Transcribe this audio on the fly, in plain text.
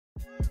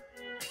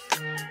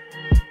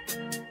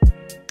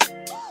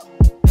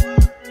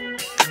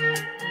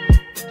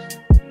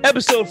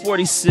Episode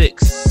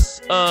 46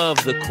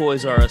 of the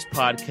Koys R Us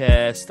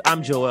podcast.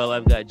 I'm Joel.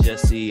 I've got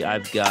Jesse.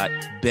 I've got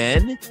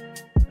Ben.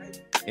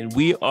 And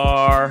we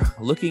are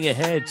looking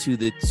ahead to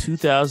the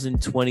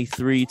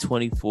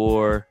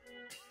 2023-24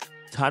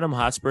 Tottenham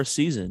Hotspur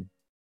season.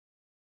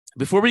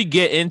 Before we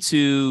get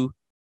into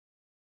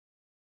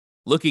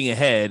looking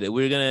ahead,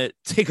 we're going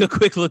to take a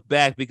quick look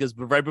back because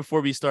right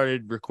before we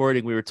started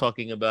recording, we were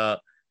talking about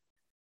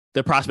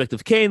the prospect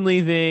of Kane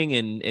leaving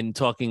and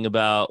talking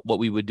about what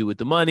we would do with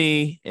the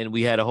money. And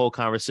we had a whole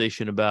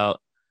conversation about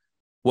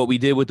what we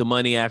did with the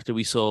money after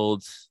we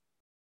sold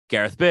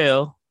Gareth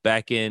Bale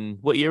back in,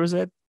 what year was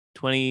that?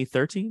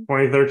 2013?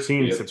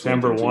 2013, yeah,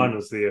 September 2013. 1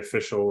 was the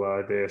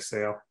official day of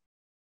sale.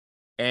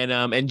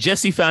 And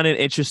Jesse found an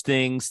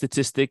interesting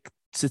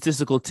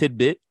statistical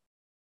tidbit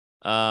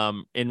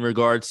in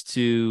regards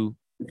to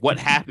what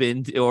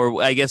happened,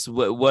 or I guess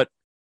what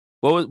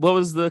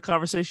was the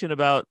conversation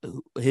about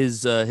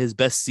his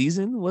best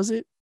season, was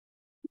it?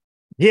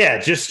 Yeah,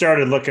 just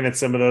started looking at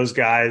some of those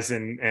guys,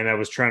 and I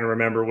was trying to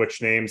remember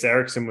which names.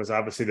 Eriksen was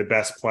obviously the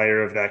best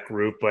player of that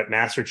group, but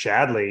Nasser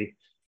Chadli,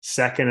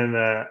 second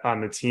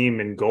on the team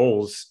in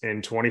goals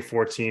in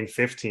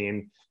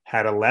 2014-15,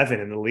 had 11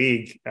 in the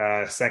league,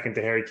 second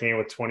to Harry Kane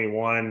with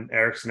 21.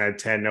 Eriksen had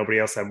 10. Nobody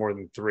else had more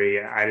than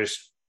 3. I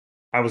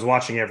was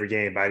watching every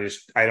game, but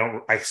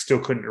I still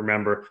couldn't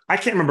remember. I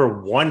can't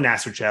remember one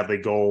Nasser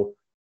Chadli goal,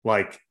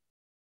 like,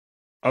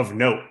 of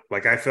note.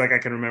 Like, I feel like I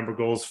can remember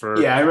goals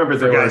for I remember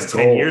there guys were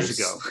 10 goals. years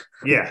ago.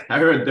 Yeah. I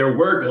heard there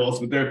were goals,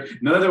 but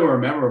none of them were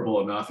memorable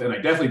enough. And I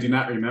definitely do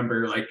not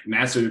remember like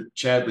Nasser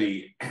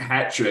Chadli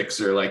hat tricks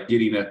or like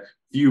getting a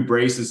few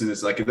braces. And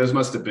it's like, those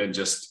must have been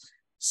just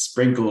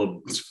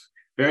sprinkled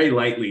very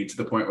lightly to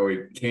the point where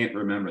we can't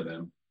remember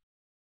them.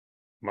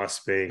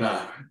 Must be.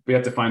 We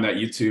have to find that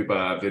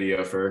YouTube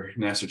video for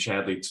Nasser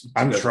Chadli.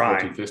 I'm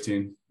trying.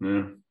 15.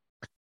 Yeah.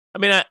 I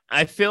mean,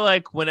 I feel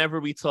like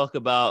whenever we talk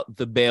about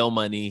the Bale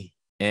money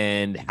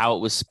and how it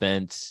was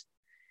spent,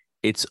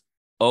 it's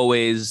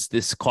always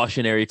this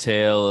cautionary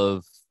tale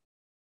of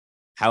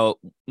how,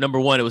 number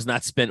one, it was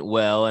not spent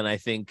well. And I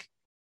think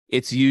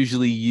it's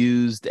usually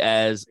used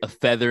as a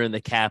feather in the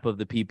cap of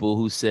the people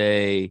who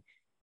say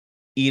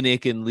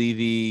Enoch and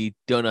Levy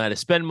don't know how to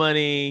spend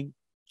money.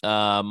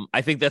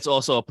 I think that's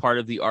also a part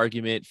of the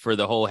argument for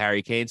the whole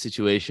Harry Kane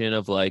situation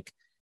of like,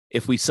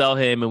 if we sell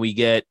him and we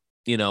get,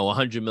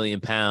 100 million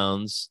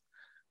pounds,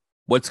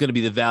 what's going to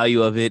be the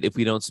value of it if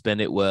we don't spend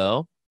it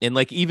well? And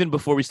like, even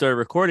before we started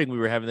recording, we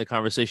were having the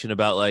conversation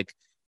about like,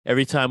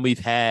 every time we've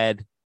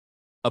had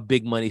a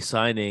big money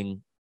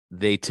signing,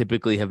 they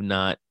typically have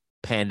not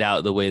panned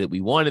out the way that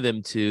we wanted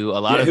them to.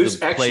 A lot of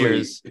the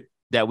players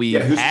that we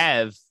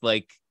have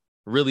like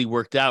really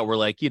worked out were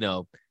like,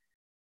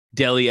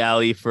 Dele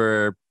Alli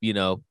for,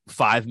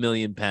 5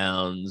 million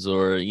pounds,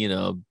 or,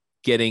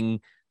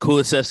 getting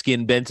Kulusevski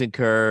and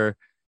Bentancur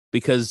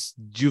because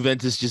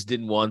Juventus just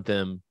didn't want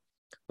them.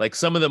 Like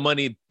some of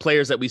the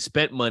players that we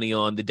spent money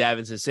on, the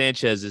Davinson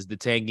Sanchez's, the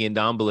Tanguy and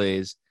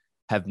Ndombele's,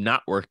 have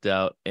not worked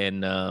out.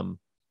 And I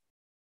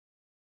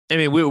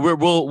mean,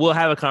 we'll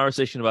have a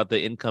conversation about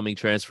the incoming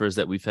transfers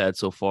that we've had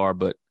so far.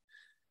 But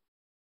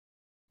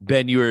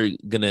Ben, you were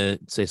gonna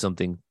say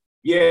something.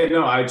 Yeah,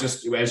 no, I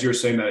just, as you were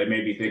saying that, it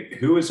made me think,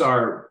 who is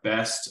our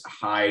best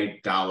high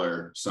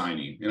dollar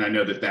signing? And I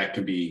know that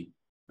can be,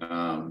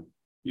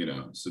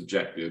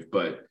 subjective,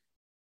 but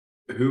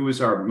who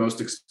is our most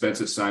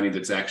expensive signing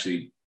that's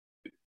actually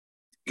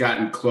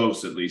gotten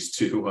close, at least,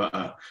 to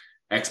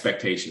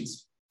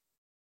expectations?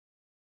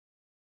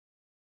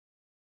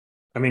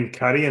 I mean,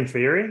 Cuddy and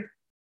Theory?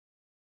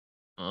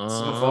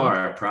 So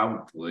far,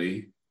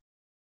 probably.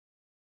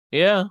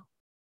 Yeah.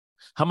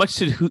 How much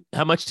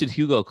did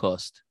Hugo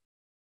cost?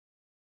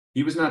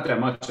 He was not that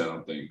much, I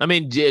don't think. I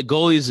mean,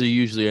 goalies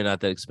are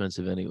not that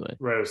expensive anyway.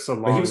 Right, it was so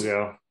long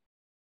ago.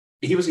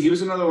 He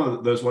was another one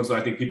of those ones that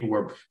I think people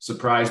were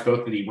surprised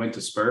both that he went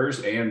to Spurs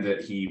and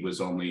that he was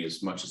only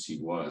as much as he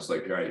was.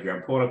 Like, all right, here,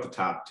 I'm pulling up the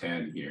top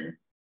 10 here.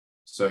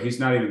 So he's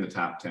not even the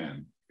top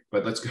 10.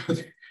 But let's go.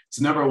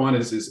 So number one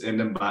is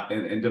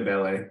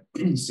Ndombele,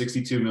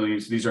 62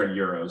 million. So these are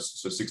euros.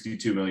 So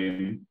 62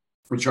 million.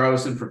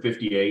 Richarlison for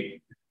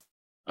 58.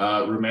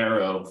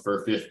 Romero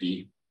for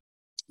 50.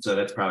 So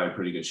that's probably a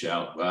pretty good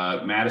shout.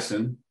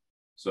 Madison.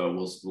 So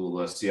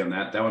we'll see on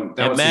that. That one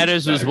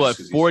matters was what,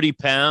 40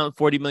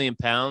 million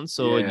pounds.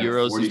 So in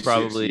euros is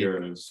probably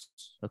euros.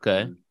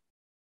 Okay.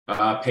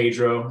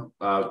 Pedro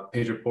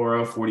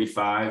Porro,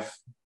 45.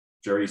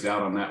 Jury's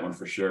out on that one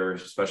for sure,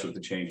 especially with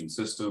the change in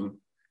system.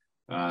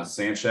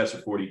 Sanchez for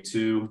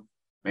 42.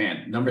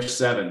 Man, number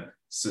 7,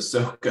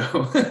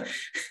 Sissoko.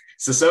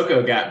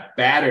 Sissoko got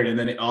battered, and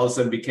then it all of a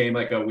sudden became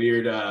like a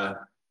weird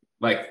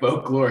like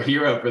folklore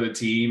hero for the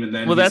team. And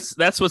then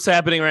that's what's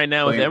happening right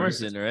now with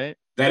Emerson, right?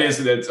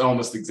 That's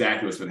almost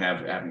exactly what's been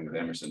happening with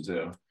Emerson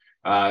too.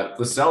 Lo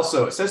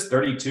Celso, it says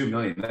 32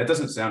 million. That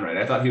doesn't sound right.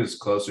 I thought he was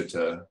closer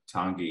to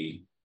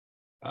Tanguy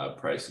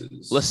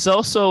prices. Lo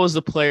Celso was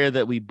the player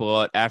that we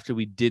bought after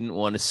we didn't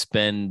want to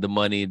spend the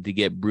money to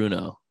get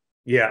Bruno.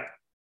 Yeah.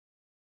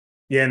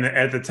 Yeah, and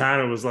at the time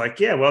it was like,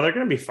 yeah, well, they're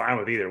going to be fine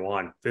with either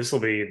one.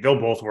 They'll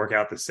both work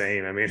out the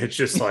same. I mean, it's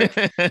just like,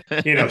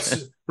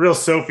 real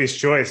Sophie's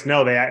choice.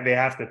 No, they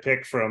have to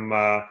pick from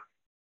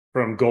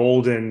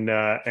gold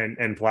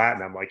and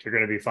platinum. Like, you're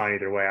going to be fine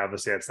either way.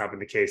 Obviously, that's not been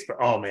the case. But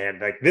oh man,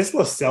 like this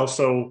Lo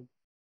Celso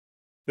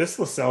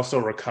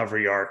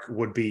recovery arc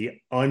would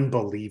be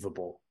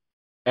unbelievable.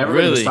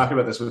 Everybody was talking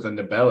about this with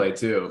Nabele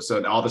too.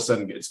 So all of a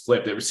sudden it's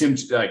flipped. It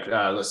seemed like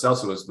Lo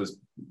Celso was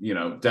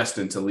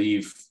destined to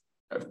leave.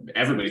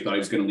 Everybody thought he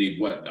was going to leave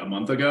a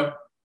month ago.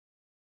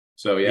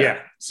 So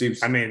yeah.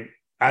 Seems. I mean,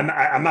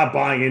 I'm not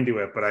buying into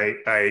it, but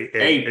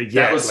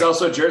that was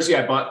Celso jersey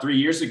I bought 3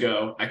 years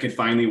ago. I could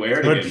finally wear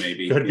it again.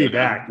 Maybe could be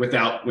back with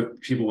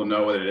people will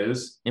know what it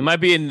is. It might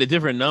be in a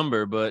different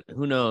number, but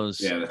who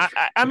knows? Yeah.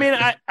 I mean,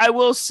 I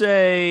will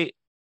say,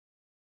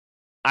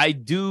 I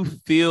do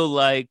feel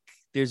like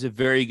there's a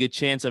very good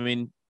chance. I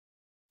mean,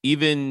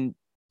 even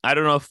I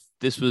don't know if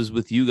this was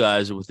with you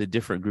guys or with a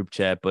different group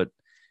chat, but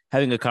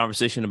having a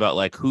conversation about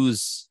like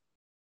who's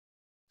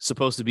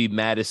supposed to be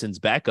Maddison's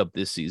backup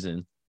this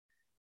season.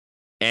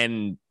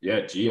 And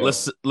Gio.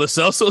 Lo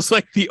Celso is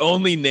like the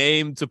only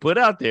name to put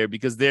out there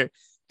because there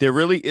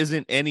really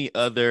isn't any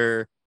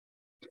other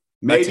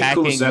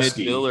attacking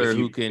midfielder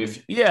who can.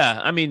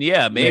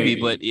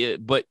 Maybe.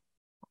 But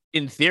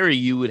in theory,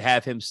 you would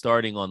have him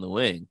starting on the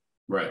wing.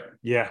 Right.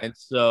 Yeah. And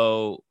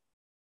so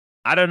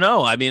I don't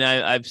know. I mean,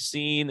 I've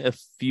seen a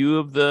few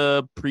of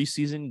the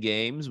preseason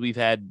games. We've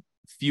had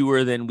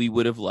fewer than we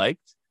would have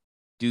liked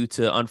due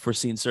to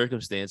unforeseen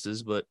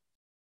circumstances. But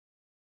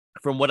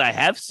from what I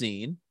have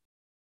seen,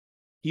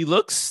 he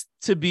looks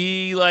to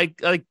be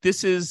like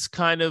this is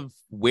kind of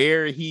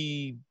where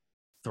he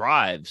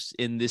thrives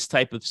in this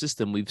type of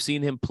system. We've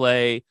seen him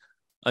play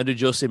under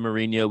Jose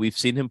Mourinho. We've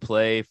seen him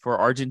play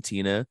for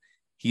Argentina.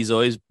 He's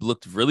always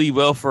looked really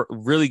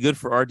good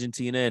for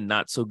Argentina and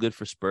not so good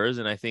for Spurs.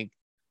 And I think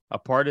a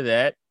part of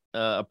that,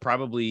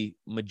 probably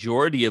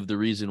majority of the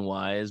reason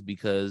why, is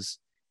because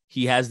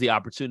he has the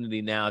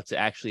opportunity now to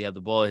actually have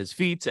the ball at his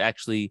feet, to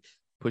actually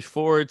push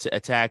forward, to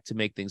attack, to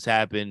make things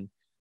happen,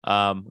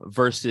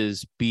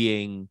 versus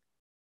being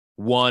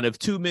one of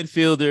two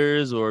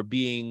midfielders or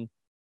being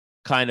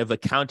kind of a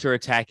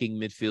counter-attacking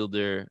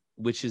midfielder,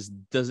 which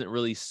doesn't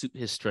really suit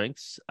his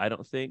strengths, I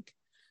don't think.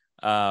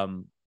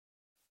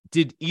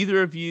 Did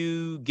either of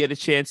you get a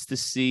chance to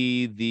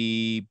see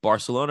the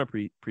Barcelona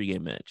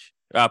preseason match?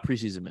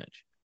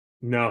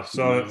 No,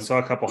 saw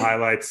a couple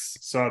highlights.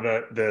 Saw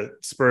the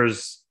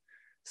Spurs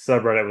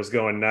subreddit was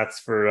going nuts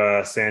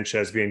for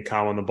Sanchez being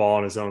calm on the ball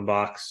in his own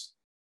box.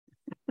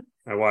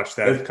 I watched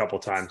that a couple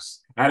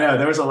times. I know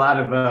there was a lot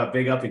of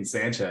big upping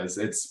Sanchez.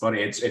 It's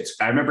funny. It's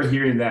I remember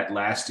hearing that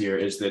last year,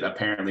 is that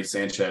apparently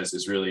Sanchez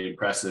is really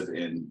impressive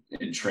in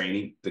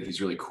training, that he's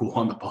really cool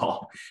on the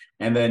ball.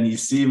 And then you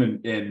see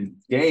him in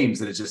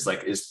games and it's just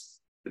like, it's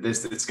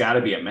got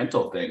to be a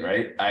mental thing,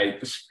 right? I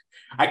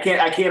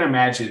can't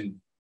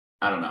imagine.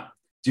 I don't know.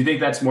 Do you think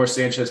that's more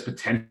Sanchez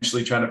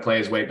potentially trying to play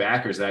his way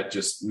back, or is that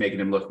just making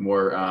him look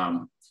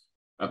more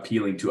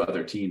appealing to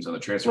other teams on the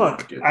transfer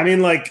market? I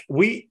mean, like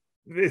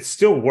it's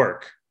still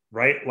work,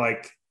 right?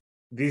 Like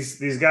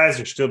these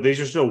guys are still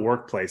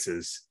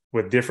workplaces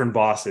with different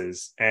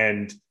bosses,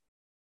 and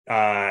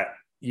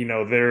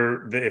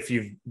if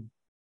you've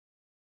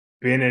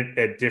been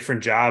at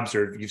different jobs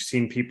or you've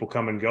seen people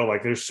come and go,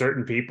 like there's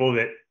certain people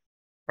that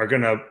are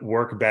going to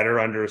work better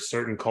under a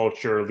certain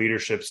culture or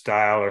leadership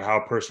style or how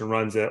a person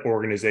runs an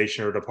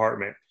organization or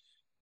department.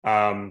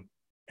 And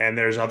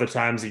there's other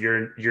times that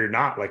you're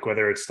not, like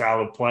whether it's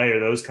style of play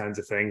or those kinds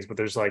of things, but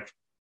there's like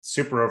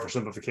super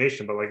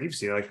oversimplification. But like you've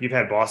seen, like you've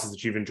had bosses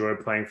that you've enjoyed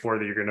playing for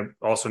that you're going to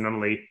also not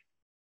only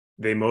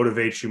they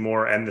motivate you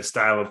more and the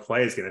style of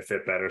play is going to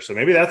fit better. So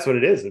maybe that's what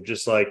it is. Of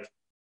just like,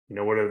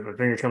 what the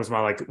thing that comes to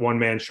mind, like one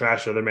man's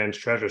trash, other man's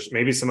treasures.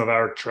 Maybe some of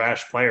our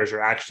trash players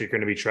are actually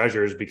going to be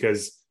treasures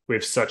because we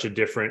have such a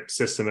different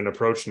system and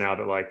approach now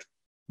that like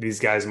these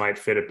guys might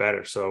fit it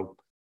better. So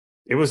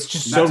it was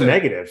just so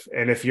negative.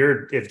 And if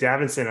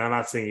Davinson, I'm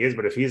not saying he is,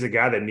 but if he's a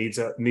guy that needs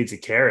a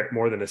carrot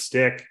more than a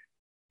stick,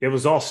 it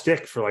was all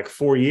stick for like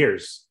 4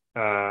 years.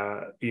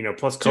 Plus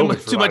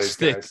COVID too much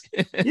stick.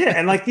 Yeah.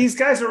 And like these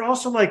guys are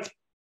also like,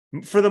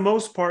 for the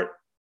most part,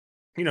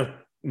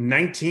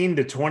 19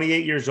 to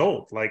 28 years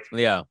old. Like,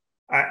 yeah.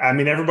 I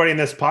mean, everybody in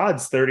this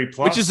pod's 30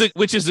 plus,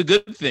 which is a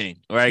good thing,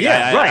 right?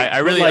 Yeah, right. I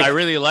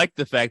really like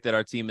the fact that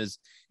our team is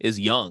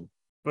young.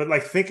 But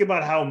like, think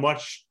about how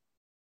much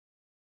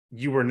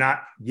you were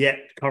not yet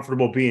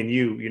comfortable being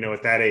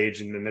at that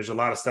age, and then there's a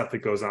lot of stuff that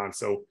goes on.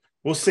 So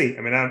we'll see.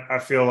 I mean, I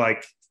feel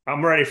like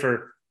I'm ready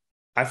for.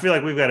 I feel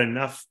like we've got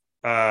enough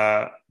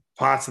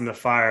pots in the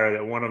fire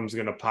that one of them's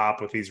going to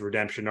pop with these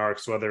redemption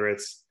arcs. Whether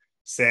it's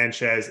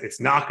Sanchez,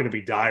 it's not going to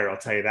be Dyer. I'll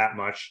tell you that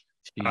much.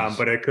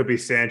 But it could be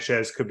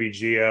Sanchez, could be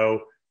Gio,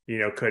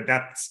 could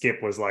not.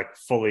 Skip was like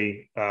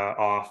fully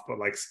off, but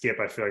like Skip,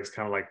 I feel like it's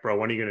kind of like, bro,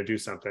 when are you going to do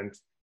something?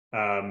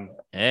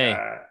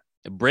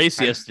 A brace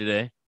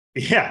yesterday.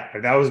 Yeah,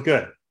 that was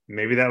good.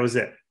 Maybe that was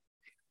it.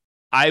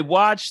 I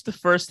watched the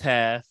first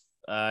half.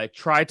 I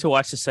tried to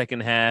watch the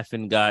second half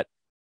and got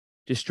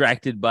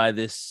distracted by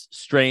this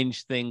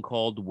strange thing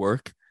called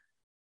work.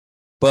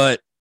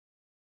 But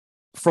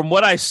from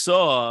what I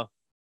saw,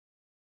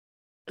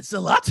 it's a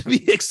lot to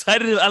be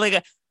excited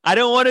about. I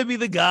don't want to be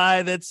the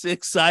guy that's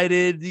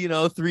excited,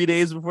 3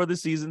 days before the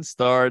season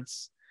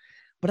starts.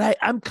 But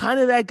I'm kind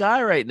of that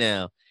guy right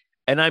now.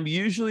 And I'm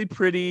usually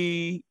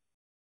pretty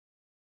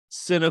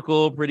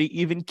cynical, pretty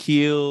even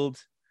keeled.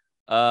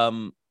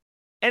 And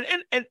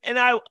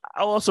I'll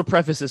also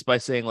preface this by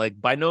saying,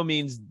 by no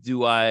means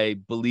do I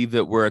believe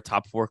that we're a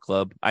top 4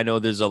 club. I know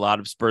there's a lot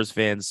of Spurs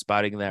fans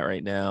spouting that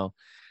right now.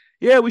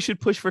 Yeah, we should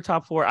push for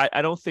top 4.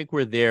 I don't think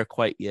we're there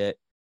quite yet.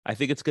 I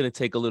think it's going to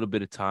take a little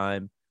bit of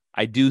time.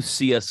 I do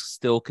see us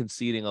still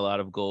conceding a lot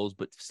of goals,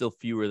 but still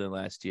fewer than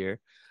last year.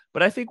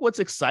 But I think what's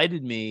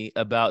excited me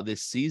about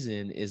this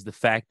season is the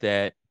fact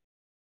that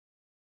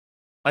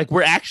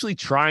we're actually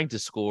trying to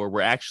score.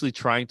 We're actually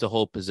trying to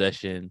hold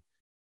possession.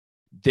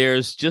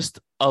 There's just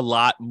a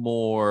lot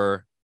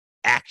more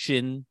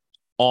action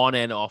on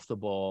and off the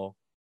ball.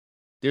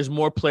 There's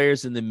more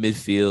players in the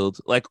midfield.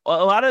 A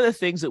lot of the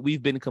things that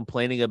we've been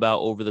complaining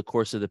about over the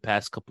course of the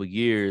past couple of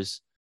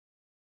years,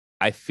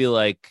 I feel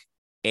like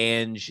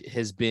Ange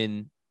has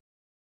been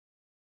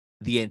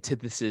the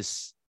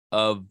antithesis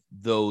of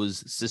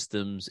those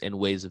systems and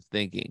ways of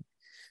thinking.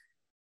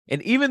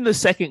 And even the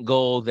second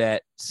goal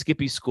that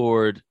Skippy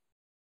scored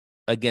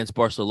against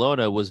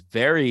Barcelona was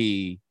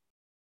it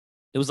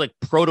was like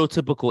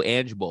prototypical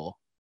Ange Ball,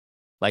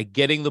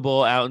 getting the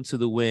ball out into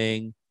the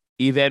wing,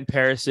 Ivan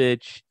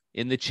Perisic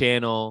in the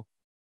channel,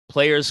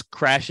 players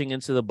crashing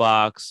into the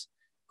box,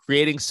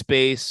 creating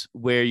space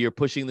where you're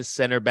pushing the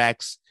center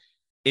backs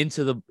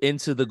into the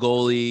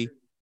goalie,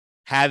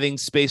 having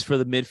space for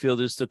the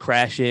midfielders to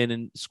crash in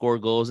and score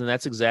goals. And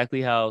that's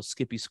exactly how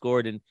Skippy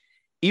scored. And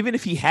even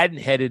if he hadn't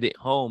headed it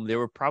home, there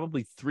were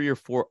probably 3 or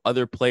 4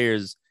 other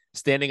players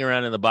standing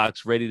around in the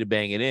box ready to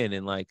bang it in.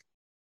 And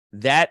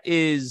that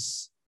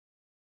is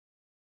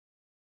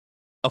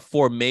a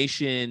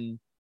formation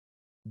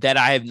that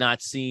I have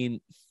not seen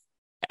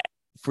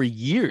for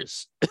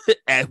years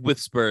with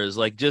Spurs.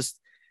 Just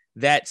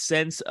that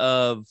sense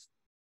of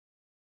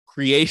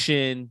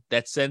creation,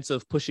 that sense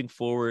of pushing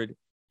forward.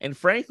 And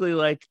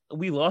frankly,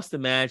 we lost the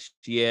match.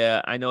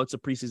 Yeah, I know it's a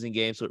preseason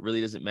game, so it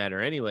really doesn't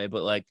matter anyway.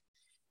 But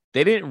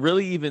they didn't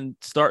really even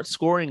start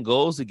scoring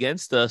goals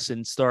against us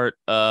and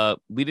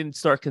we didn't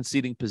start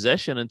conceding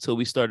possession until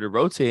we started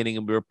rotating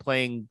and we were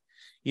playing,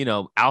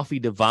 Alfie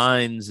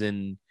Devines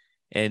and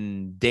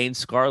Dane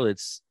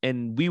Scarlets.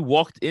 And we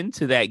walked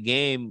into that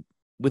game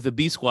with a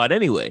B squad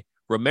anyway.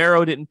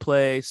 Romero didn't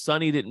play.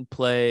 Sonny didn't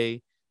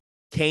play.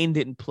 Kane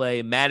didn't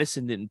play.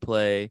 Madison didn't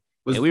play.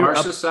 Was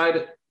Barca's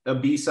side a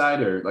B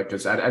side or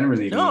because I didn't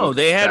really no,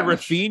 they had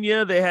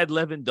Rafinha, they had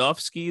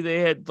Lewandowski, they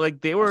had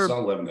they were I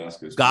saw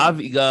Lewandowski.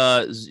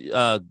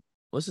 Gavi,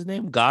 what's his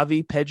name?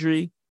 Gavi,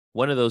 Pedri,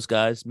 one of those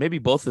guys, maybe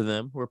both of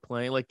them were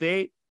playing.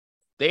 They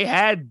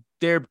had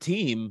their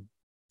team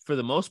for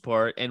the most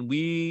part, and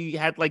we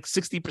had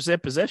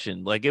 60%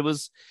 possession. It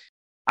was,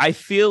 I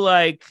feel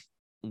like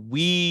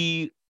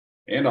we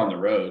and on the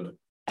road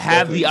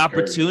have the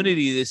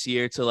opportunity this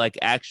year to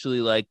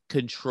actually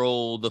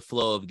control the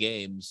flow of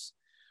games.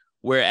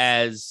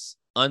 Whereas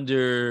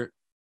under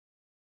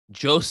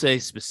Jose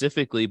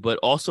specifically, but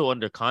also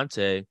under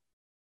Conte,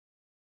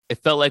 it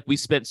felt like we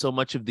spent so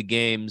much of the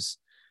games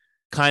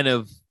kind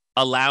of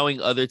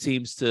allowing other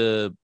teams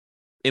to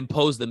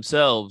impose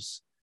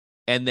themselves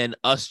and then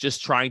us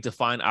just trying to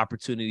find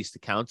opportunities to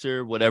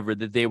counter whatever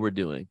that they were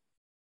doing.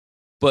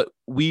 But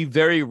we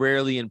very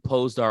rarely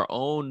imposed our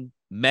own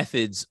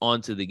methods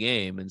onto the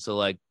game. And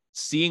so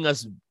seeing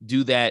us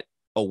do that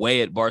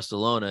away at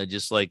Barcelona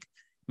just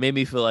made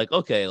me feel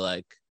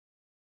okay,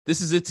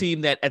 this is a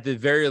team that at the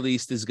very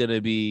least is going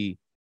to be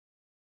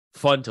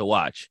fun to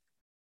watch.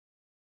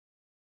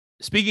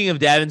 Speaking of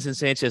Davinson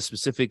Sanchez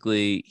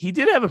specifically, he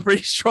did have a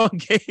pretty strong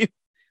game,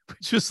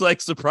 which was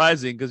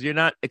surprising because you're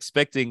not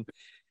expecting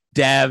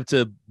Dav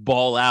to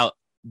ball out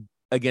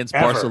against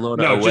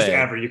Barcelona No, away. just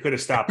ever. You could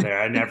have stopped there.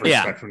 I never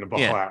expect him to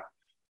ball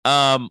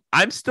out.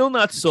 I'm still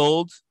not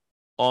sold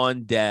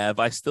on Dav.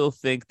 I still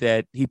think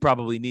that he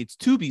probably needs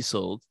to be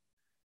sold.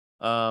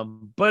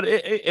 But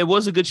it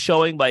was a good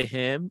showing by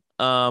him.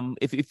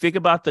 If you think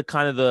about the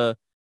kind of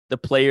the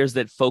players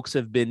that folks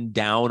have been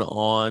down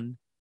on,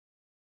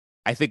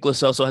 I think Lo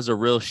Celso has a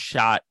real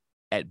shot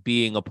at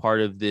being a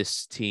part of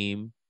this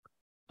team.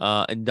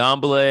 And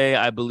Ndombele,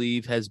 I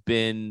believe, has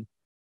been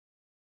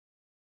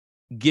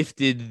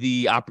gifted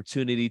the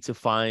opportunity to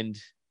find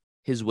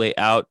his way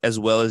out, as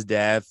well as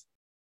Dav.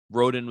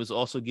 Rodon was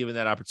also given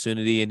that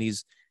opportunity, and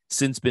he's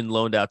since been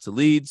loaned out to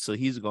Leeds, so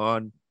he's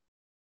gone.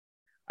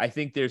 I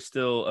think there's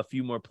still a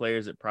few more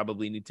players that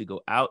probably need to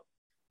go out.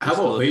 How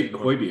about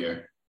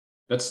Hojbjerg?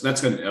 That's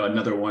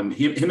another one.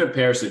 Him and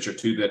Perisic are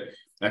two that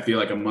I feel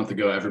like a month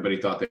ago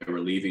everybody thought they were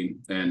leaving,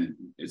 and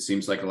it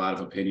seems like a lot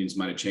of opinions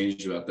might have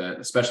changed about that,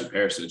 especially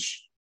Perisic.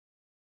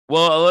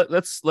 Well,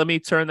 let me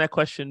turn that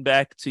question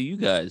back to you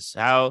guys.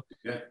 How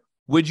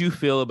would you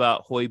feel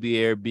about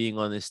Hojbjerg being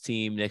on this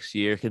team next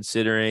year,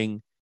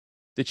 considering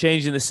the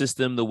change in the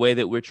system, the way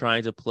that we're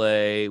trying to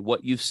play,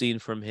 what you've seen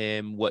from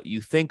him, what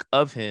you think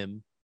of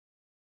him?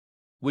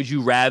 Would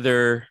you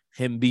rather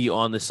him be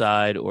on the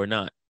side or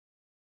not?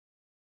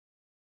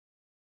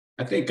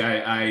 I think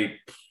I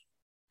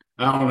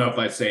don't know if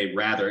I'd say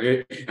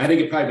rather. I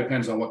think it probably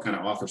depends on what kind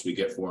of offers we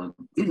get for him.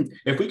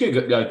 If we get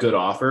a good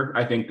offer,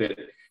 I think that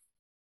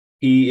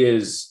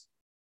he's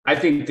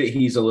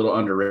a little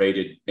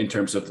underrated in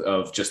terms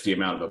of just the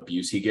amount of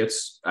abuse he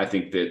gets. I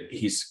think that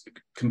he's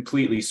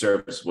completely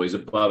serviceable. He's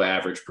above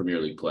average Premier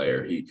League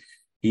player.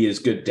 He is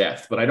good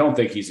depth, but I don't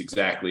think he's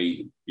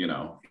exactly,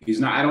 he's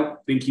not, I don't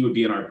think he would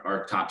be in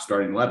our top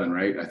starting 11,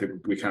 right? I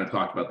think we kind of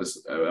talked about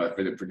this. I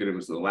forget it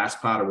was the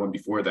last pod or one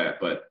before that,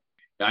 but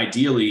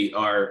ideally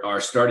our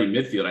starting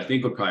midfield, I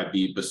think would probably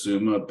be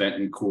Basuma,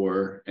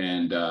 Bentancur,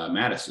 and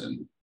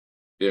Madison.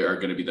 There are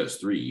going to be those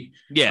three.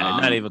 Yeah,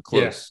 not even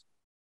close.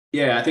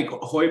 Yeah, I think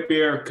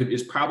Hojbjerg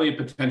is probably a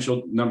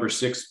potential number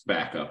 6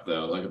 backup,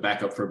 though, like a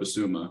backup for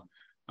Basuma.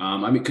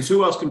 Because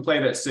who else can play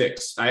that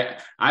 6?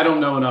 I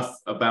don't know enough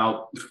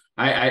about.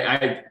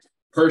 I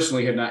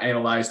personally have not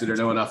analyzed it or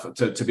know enough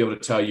to be able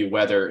to tell you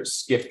whether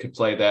Skip could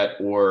play that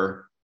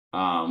or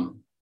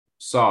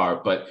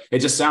Sarr. But it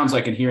just sounds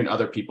like in hearing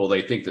other people,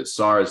 they think that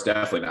Sarr is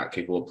definitely not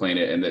capable of playing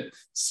it, and that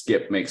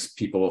Skip makes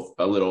people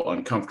a little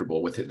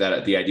uncomfortable with it.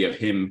 That the idea of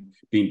him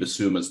being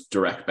Basuma's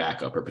direct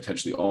backup or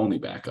potentially only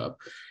backup.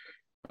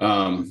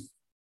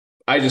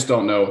 I just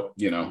don't know,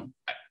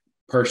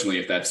 personally,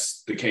 if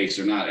that's the case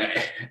or not.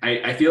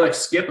 I feel like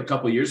Skip a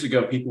couple of years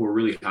ago, people were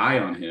really high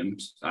on him.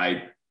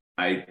 I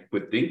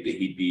would think that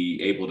he'd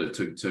be able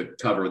to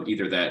cover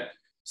either that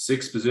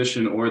 6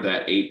 position or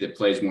that 8 that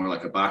plays more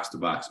like a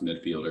box-to-box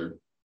midfielder.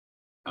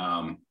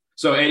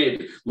 So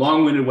a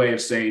long-winded way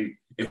of saying,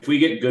 if we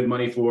get good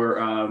money for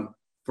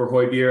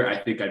Hojbjerg, I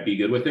think I'd be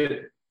good with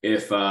it.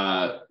 If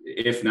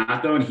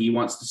not, though, and he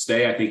wants to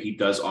stay, I think he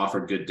does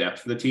offer good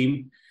depth for the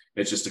team.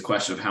 It's just a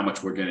question of how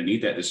much we're going to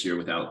need that this year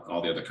without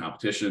all the other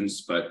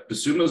competitions. But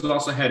Basuma's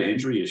also had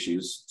injury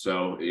issues.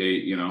 So,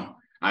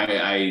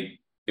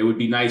 it would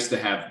be nice to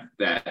have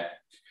that,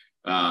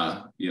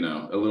 a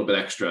little bit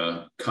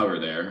extra cover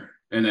there.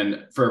 And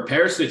then for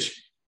Perisic,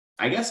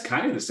 I guess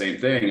kind of the same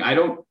thing. I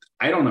don't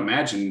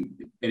imagine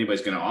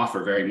anybody's going to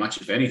offer very much,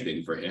 if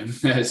anything, for him.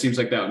 It seems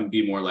like that would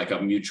be more like a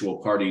mutual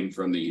parting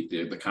from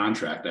the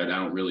contract. I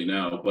don't really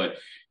know, but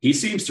he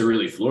seems to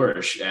really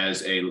flourish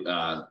as a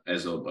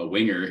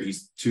winger.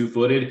 He's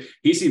 2-footed.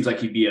 He seems like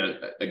he'd be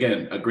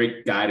a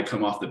great guy to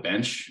come off the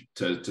bench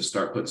to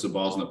start putting some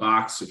balls in the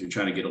box if you're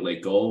trying to get a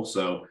late goal.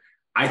 So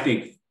I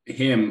think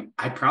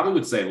I probably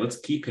would say let's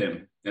keep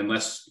him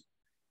unless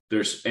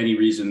there's any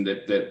reason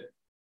that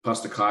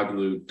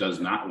Postecoglou does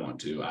not want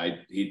to.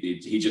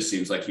 He just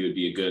seems like he would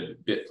be a good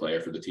bit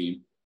player for the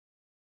team.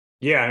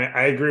 Yeah,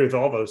 I agree with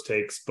all those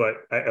takes, but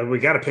we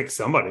got to pick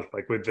somebody.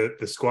 Like with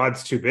the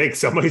squad's too big,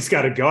 somebody's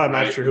got to go. I'm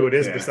not sure who it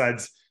is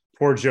besides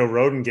poor Joe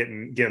Roden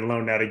getting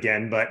loaned out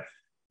again. But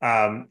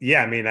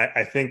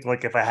I think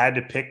like if I had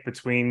to pick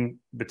between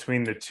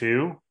the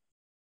two,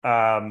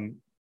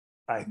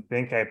 I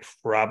think I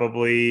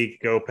probably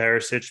go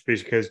Perisic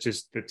because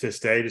just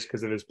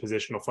because of his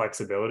positional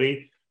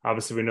flexibility.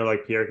 Obviously, we know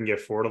like Pierre can get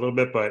forward a little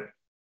bit, but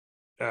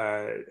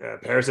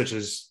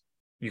Perisic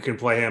you can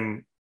play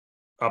him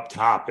up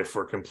top if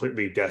we're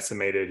completely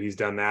decimated. He's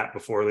done that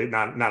before,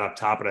 not up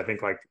top, but I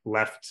think like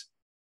left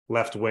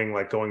wing,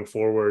 like going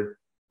forward.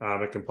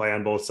 It can play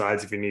on both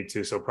sides if you need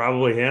to. So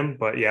probably him,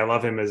 but yeah, I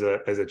love him as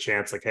a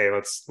chance. Like, hey,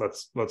 let's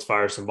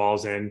fire some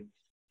balls in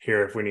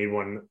here if we need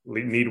one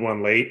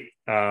late.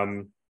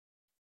 And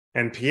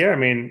Pierre, I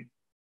mean,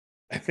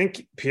 I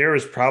think Pierre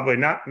is probably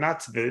not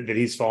that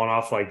he's fallen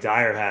off like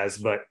Dyer has,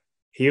 but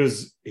he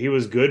was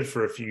good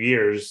for a few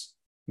years,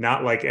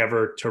 not like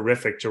ever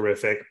terrific,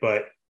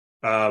 but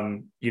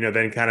then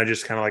kind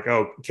of like,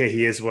 oh, okay,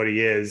 he is what he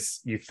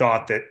is. You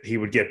thought that he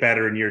would get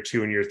better in year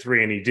 2 and year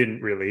 3, and he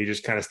didn't really. He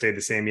just kind of stayed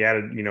the same. He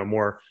added,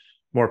 more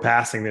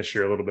passing this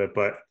year a little bit,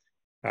 but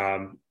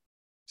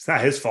it's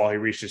not his fault. He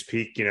reached his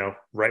peak,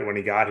 right when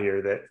he got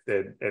here.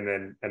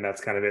 And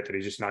that's kind of it. That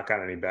he's just not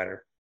gotten any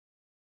better.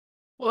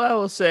 Well, I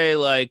will say,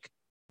 like,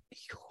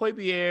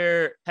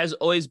 Hojbjerg has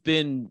always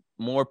been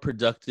more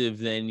productive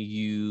than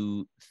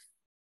you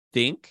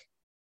think.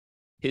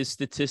 His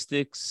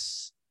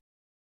statistics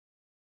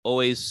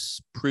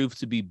always prove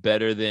to be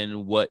better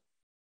than what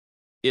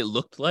it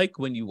looked like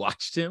when you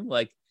watched him.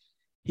 Like,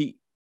 he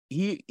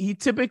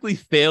typically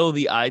failed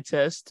the eye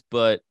test,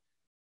 but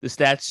the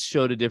stats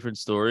showed a different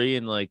story.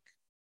 And, like,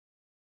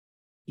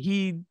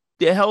 he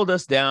held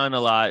us down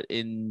a lot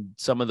in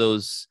some of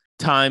those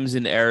times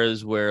and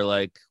eras where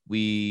like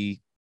we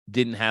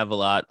didn't have a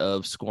lot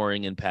of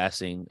scoring and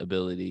passing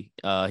ability.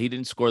 He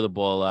didn't score the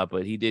ball a lot,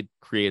 but he did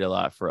create a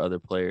lot for other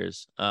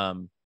players.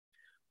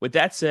 With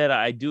that said,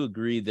 I do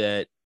agree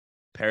that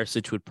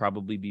Perisic would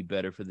probably be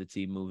better for the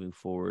team moving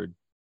forward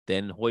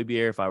than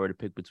Hojbjerg if I were to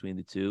pick between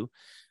the two.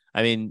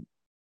 I mean,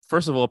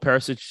 first of all,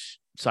 Perisic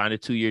signed a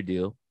 2-year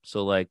deal.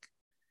 So, like,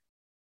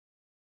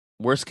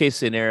 worst case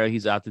scenario,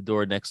 he's out the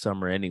door next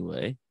summer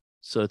anyway.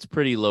 So it's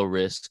pretty low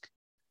risk.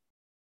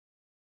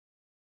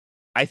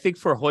 I think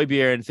for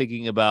Hojbjerg and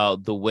thinking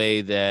about the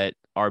way that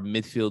our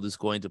midfield is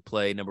going to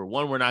play, number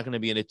one, we're not going to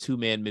be in a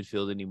 2-man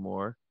midfield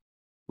anymore,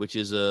 which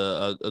is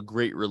a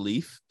great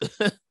relief.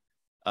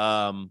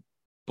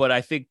 But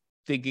I think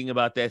thinking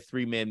about that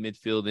 3-man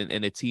midfield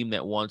and a team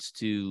that wants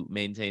to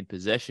maintain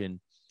possession,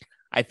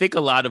 I think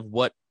a lot of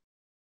what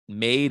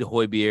made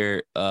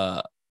Hojbjerg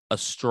a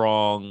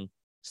strong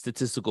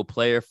statistical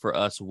player for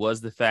us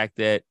was the fact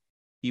that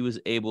he was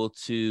able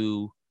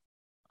to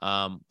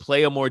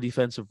play a more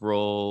defensive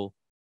role,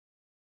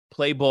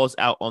 play balls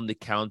out on the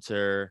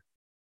counter,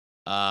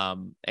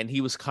 and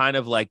he was kind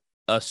of like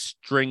a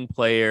string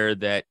player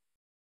that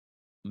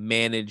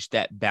managed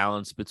that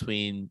balance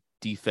between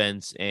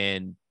defense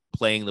and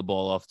playing the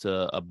ball off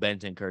to a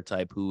Bentancur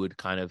type who would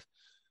kind of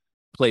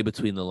play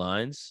between the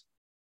lines.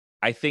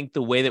 I think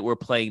the way that we're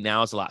playing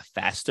now is a lot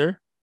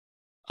faster,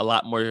 a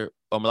lot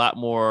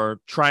more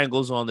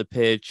triangles on the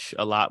pitch,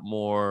 a lot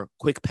more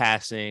quick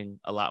passing,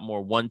 a lot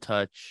more one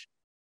touch.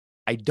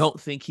 I don't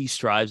think he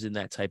strives in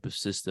that type of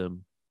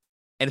system.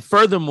 And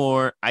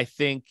furthermore, I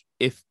think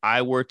if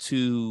I were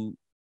to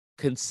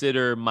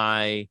consider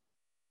my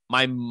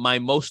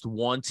most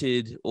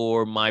wanted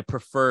or my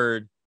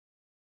preferred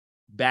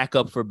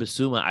backup for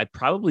Basuma, I'd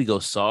probably go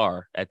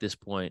Sarr at this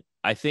point.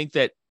 I think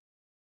that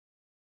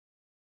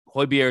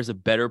Hojbjerg is a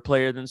better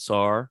player than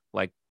Sarr,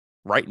 like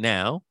right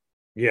now,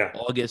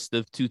 August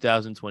of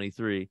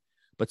 2023.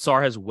 But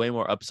Sarr has way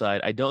more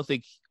upside. I don't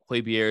think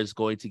Hojbjerg is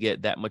going to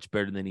get that much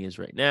better than he is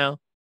right now.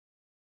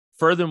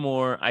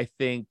 Furthermore, I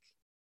think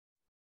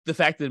the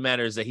fact of the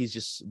matter is that he's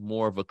just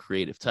more of a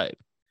creative type.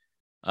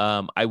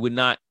 I would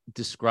not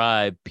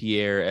describe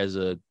Pierre as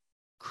a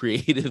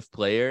creative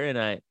player,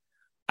 and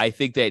I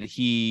think that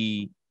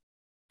he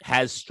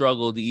has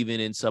struggled even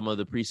in some of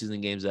the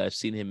preseason games that I've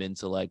seen him in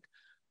to like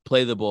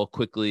play the ball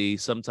quickly.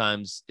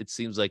 Sometimes it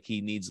seems like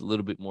he needs a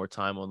little bit more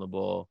time on the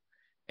ball.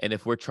 And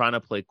if we're trying to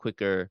play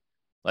quicker,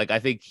 like I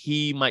think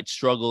he might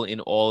struggle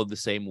in all of the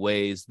same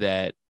ways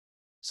that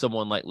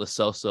someone like Lo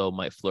Celso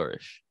might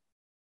flourish.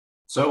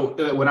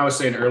 So when I was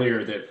saying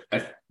earlier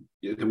that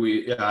if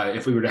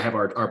we were to have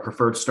our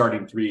preferred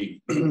starting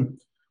three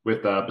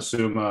with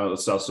Basuma, Lo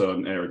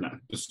Celso,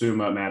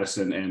 Basuma,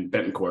 Madison, and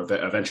Bentancur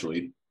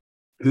eventually,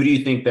 who do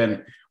you think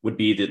then would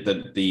be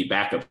the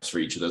backups for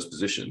each of those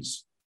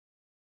positions?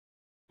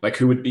 Like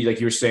who would be, like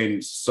you were saying,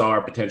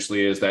 Sarr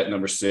potentially is that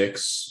number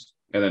 6.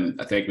 And then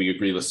I think we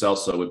agree Lo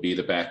Celso would be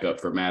the backup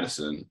for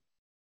Madison.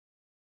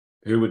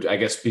 Who would, I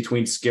guess,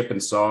 between Skip and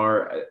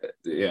Sarr,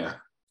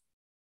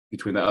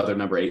 between the other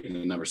number 8 and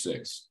the number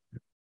 6.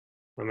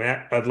 I mean,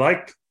 I'd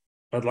like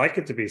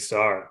it to be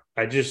Sarr.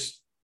 I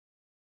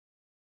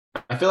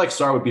feel like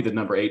Sarr would be the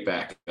number 8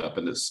 backup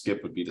and the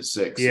Skip would be the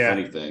 6, if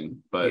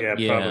anything. But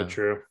probably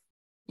true.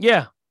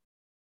 Yeah,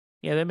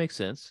 that makes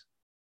sense.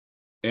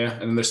 Yeah,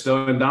 and they're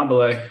still in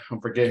Ndombele. Don't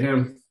forget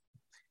him.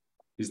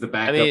 He's the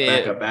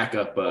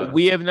backup.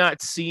 We have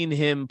not seen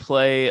him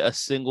play a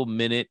single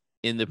minute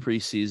in the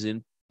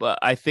preseason, but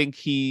I think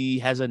he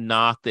has a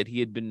knock that he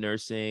had been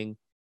nursing,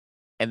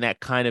 and that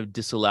kind of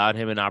disallowed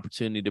him an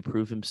opportunity to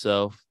prove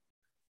himself.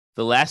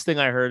 The last thing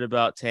I heard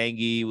about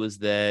Tanguy was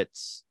that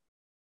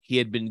he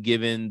had been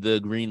given the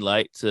green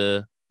light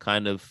to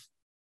kind of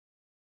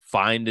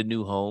find a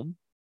new home.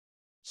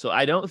 So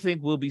I don't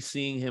think we'll be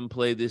seeing him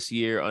play this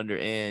year under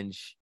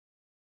Ange.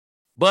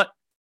 But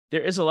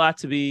there is a lot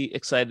to be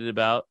excited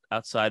about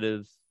outside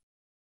of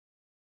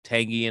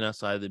Tanguy and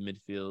outside of the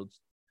midfield.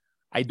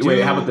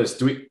 Wait, how about this?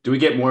 Do we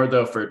get more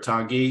though for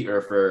Tanguy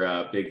or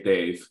for Big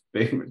Dave,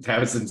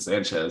 Davison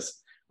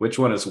Sanchez? Which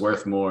one is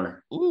worth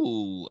more?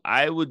 Ooh,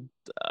 I would.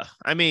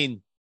 I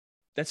mean,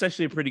 that's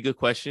actually a pretty good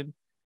question.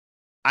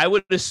 I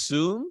would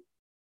assume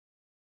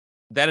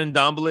that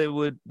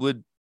Ndombele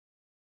would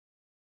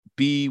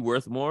be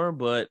worth more,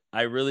 but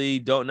I really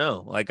don't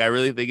know. Like, I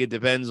really think it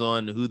depends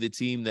on who the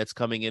team that's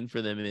coming in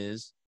for them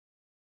is,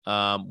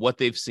 what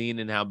they've seen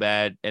and how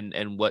bad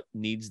and what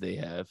needs they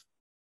have.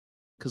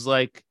 Because,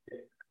 like,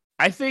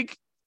 I think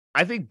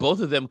both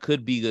of them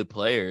could be good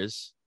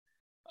players.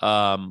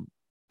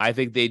 I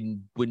think they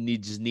would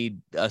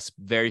need a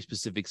very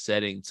specific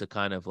setting to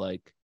kind of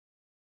like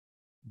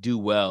do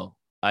well.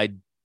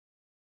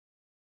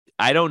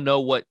 I don't know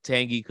what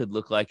Tanguy could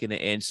look like in an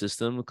Ange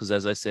system because,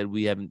 as I said,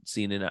 we haven't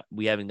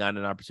gotten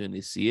an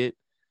opportunity to see it.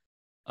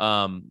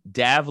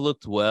 Dav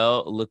looked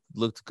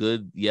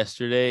good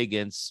yesterday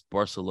against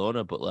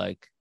Barcelona, but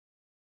like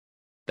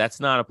that's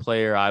not a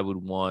player I would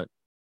want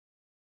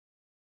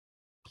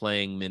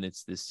playing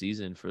minutes this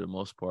season for the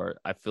most part.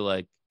 I feel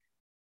like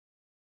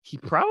he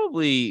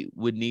probably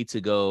would need to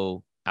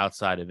go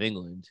outside of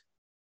England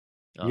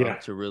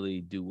to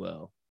really do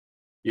well.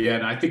 Yeah,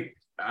 and I think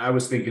I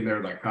was thinking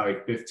they're like probably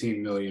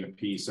 15 million a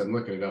piece. I'm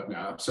looking it up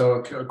now. So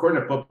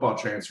according to Football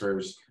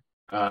Transfers,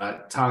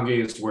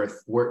 Tanguy is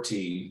worth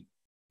 14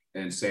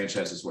 and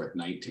Sanchez is worth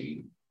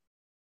 19.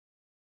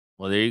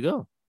 Well, there you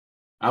go.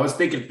 I was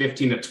thinking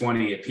 15 to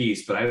 20 a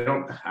piece, but I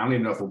don't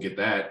even know if we'll get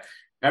that.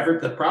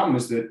 The problem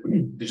is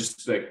that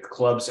just the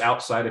clubs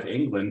outside of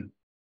England,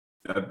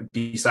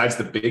 besides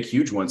the big,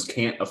 huge ones,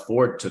 can't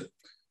afford to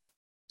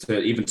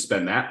even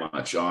spend that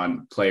much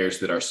on players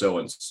that are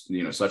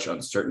such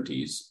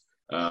uncertainties.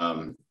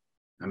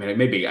 I mean,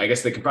 maybe I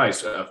guess they could probably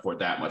afford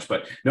that much,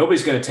 but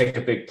nobody's going to take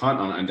a big punt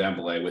on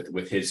Dembele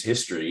with his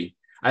history.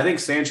 I think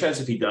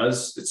Sanchez, if he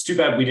does, it's too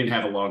bad we didn't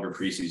have a longer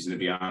preseason, to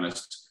be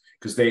honest,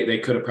 because they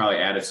could have probably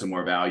added some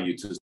more value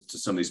to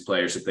some of these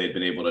players if they'd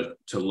been able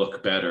to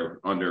look better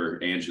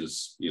under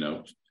Ange's,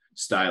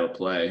 style of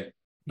play.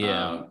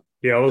 Yeah.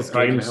 All those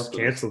games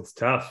canceled. It's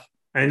tough.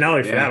 And not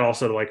only for that,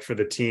 also like for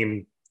the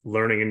team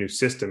learning a new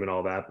system and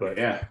all that, but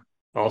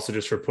also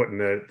just for putting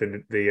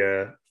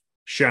the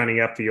shining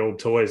up the old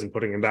toys and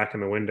putting them back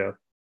in the window.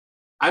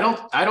 I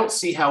don't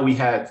see how we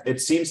had, it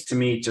seems to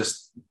me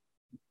just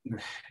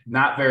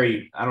not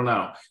very, I don't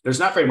know. There's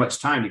not very much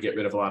time to get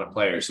rid of a lot of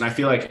players. And I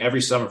feel like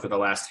every summer for the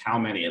last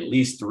at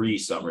least 3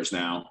 summers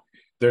now,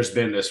 there's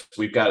been this,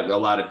 we've got a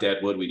lot of dead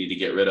wood we need to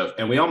get rid of.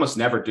 And we almost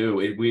never do.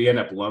 We end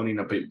up loaning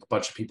a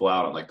bunch of people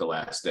out on like the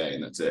last day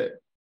and that's it.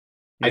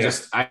 Yeah.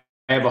 I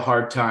have a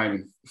hard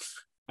time,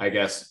 I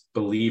guess,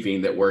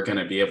 believing that we're going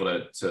to be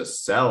able to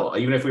sell,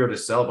 even if we were to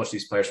sell a bunch of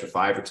these players for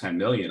 5 or 10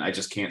 million, I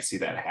just can't see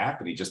that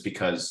happening just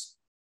because,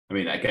 I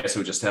mean, I guess it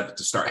would just have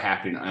to start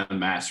happening en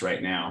masse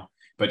right now.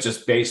 But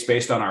just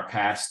based on our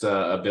past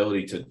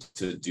ability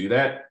to do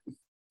that,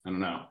 I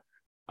don't know.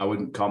 I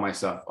wouldn't call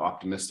myself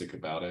optimistic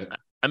about it.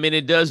 I mean,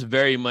 it does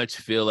very much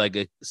feel like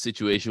a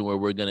situation where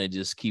we're going to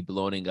just keep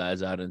loaning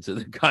guys out until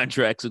the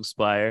contracts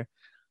expire.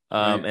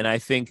 Right. And I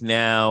think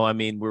now, I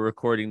mean, we're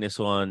recording this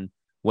on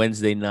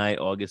Wednesday night,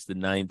 August the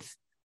 9th.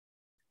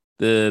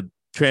 The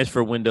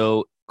transfer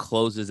window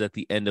closes at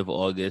the end of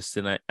August.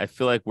 And I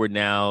feel like we're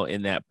now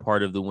in that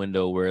part of the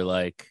window where,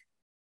 like,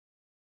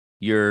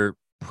 you're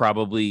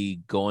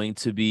probably going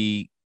to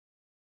be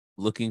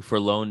looking for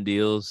loan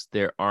deals.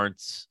 There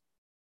aren't.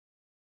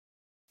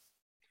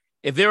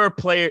 If there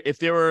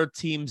were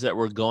teams that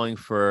were going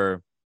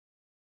for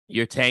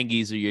your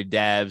Tanguys or your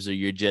Davs or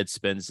your Jed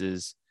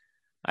Spences,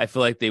 I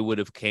feel like they would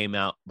have came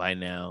out by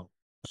now.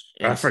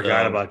 And I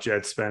forgot about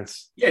Jed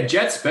Spence. Yeah,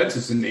 Jed Spence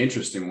is an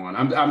interesting one.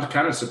 I'm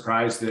kind of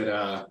surprised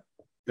that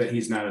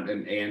he's not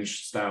an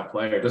Ange style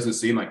player. It doesn't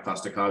seem like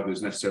Postecoglou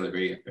is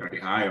necessarily very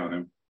high on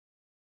him.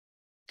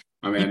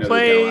 I mean, I know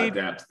they got a lot of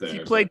depth there. He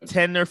played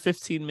 10 or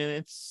 15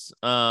 minutes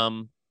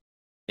in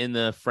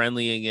the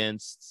friendly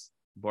against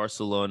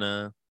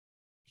Barcelona.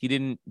 He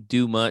didn't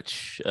do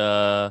much.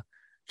 Tried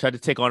to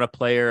take on a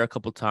player a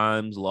couple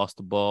times, lost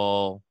the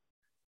ball.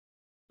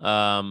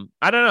 I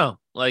don't know.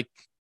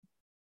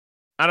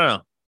 I don't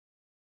know.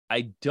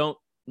 I don't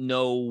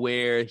know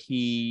where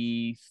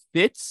he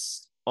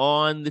fits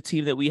on the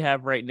team that we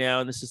have right now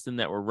in the system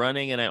that we're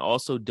running. And I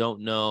also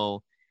don't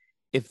know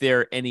if there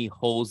are any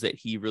holes that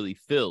he really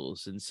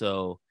fills. And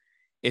so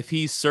if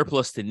he's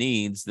surplus to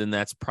needs, then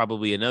that's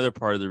probably another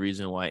part of the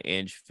reason why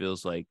Ange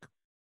feels like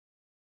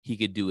he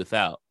could do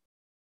without.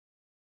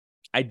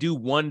 I do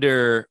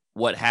wonder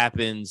what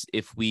happens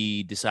if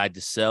we decide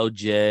to sell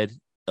Jed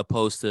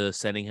opposed to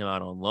sending him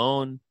out on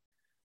loan.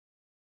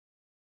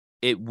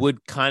 It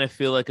would kind of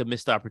feel like a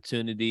missed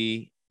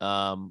opportunity,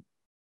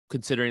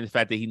 considering the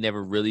fact that he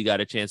never really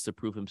got a chance to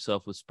prove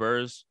himself with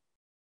Spurs,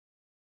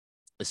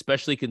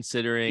 especially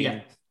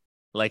considering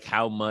like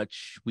how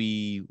much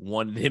we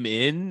wanted him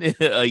in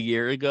a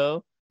year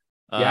ago.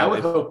 I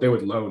would hope they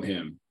would loan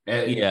him.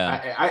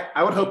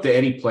 I would hope that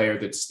any player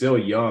that's still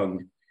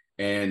young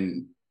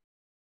and,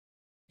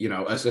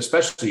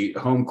 especially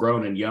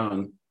homegrown and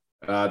young,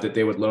 that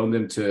they would loan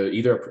them to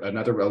either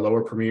a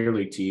lower Premier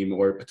League team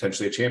or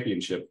potentially a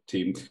championship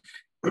team.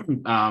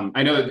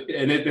 I know that,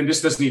 and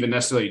this doesn't even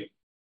necessarily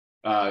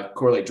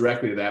correlate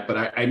directly to that,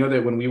 but I know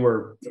that when we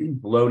were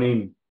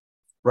loaning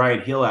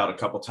Bryan Hill out a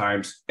couple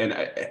times, and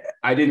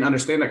I didn't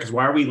understand that, because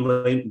why are we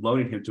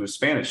loaning him to a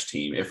Spanish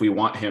team if we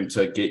want him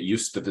to get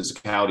used to the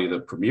physicality of the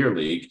Premier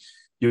League?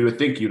 You would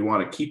think you'd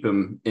want to keep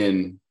him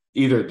in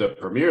either the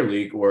Premier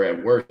League or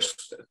at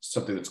worst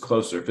something that's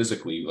closer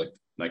physically,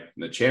 like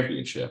the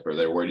Championship, or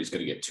they're worried he's going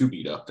to get too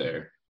beat up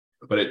there.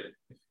 But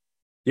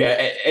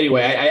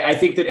anyway, I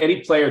think that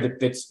any player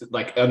that's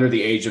like under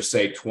the age of,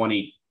 say,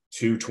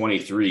 22,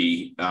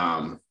 23,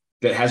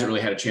 that hasn't really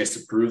had a chance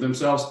to prove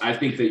themselves, I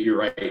think that you're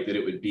right, that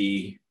it would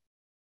be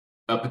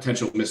a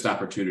potential missed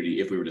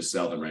opportunity if we were to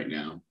sell them right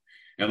now.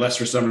 Unless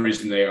for some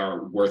reason they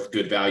are worth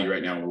good value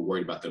right now, and we're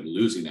worried about them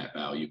losing that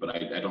value. But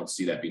I don't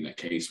see that being the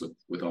case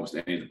with almost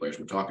any of the players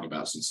we're talking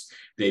about, since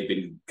they've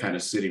been kind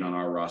of sitting on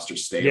our roster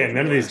stable. Yeah,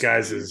 none of these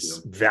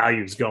guys'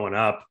 value's going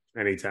up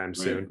anytime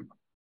soon.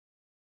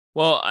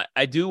 Well,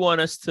 I do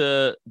want us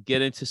to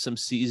get into some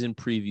season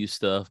preview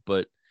stuff,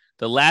 but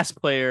the last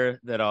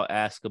player that I'll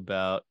ask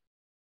about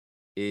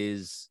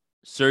is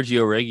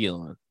Sergio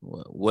Reguilon.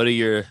 What are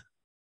your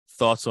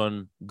thoughts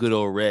on good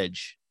old Reg?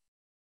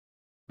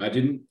 I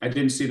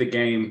didn't see the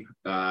game.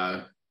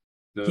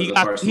 He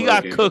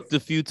got cooked a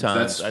few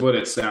times. That's what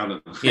it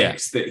sounded like. Yeah.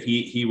 That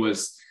he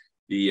was,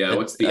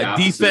 what's the a opposite of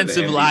the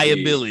defensive MVP?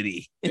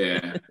 liability.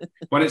 Yeah.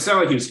 When it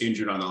sounded like he was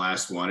injured on the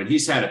last one, and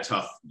he's had a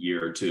tough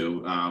year or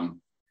two.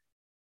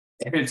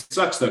 And it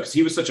sucks though, because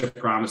he was such a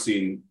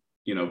promising,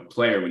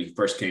 player when he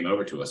first came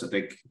over to us. I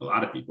think a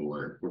lot of people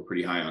were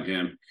pretty high on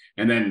him.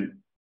 And then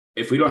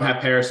if we don't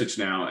have Perisic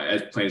now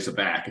as playing as a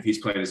back, if he's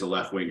playing as a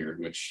left winger,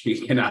 which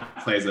he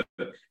cannot play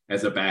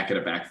as a back at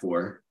a back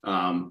four.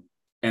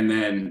 And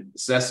then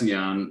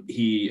Sessegnon,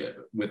 he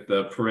with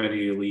the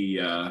perennially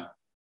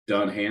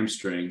done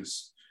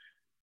hamstrings.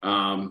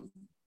 Sessegnon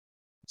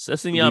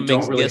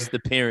makes guest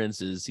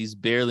appearances. He's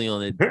barely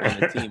on the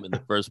team in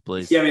the first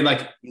place. Yeah, I mean,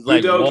 like he's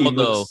like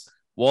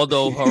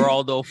Waldo,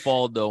 Geraldo,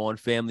 Faldo on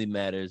Family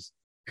Matters.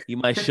 He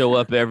might show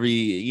up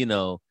every 10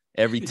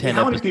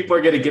 How many people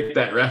are going to get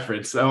that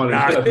reference? I want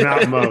to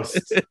not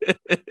most.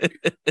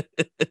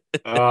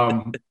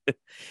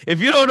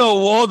 If you don't know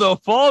Waldo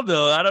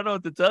Faldo, I don't know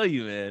what to tell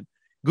you, man.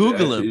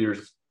 Google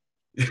him.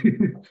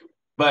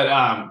 But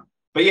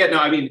yeah, no,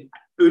 I mean,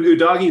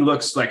 Udogie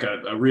looks like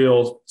a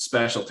real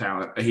special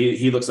talent.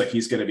 He looks like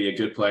he's going to be a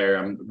good player.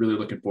 I'm really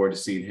looking forward to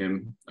seeing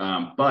him.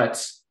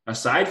 But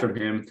aside from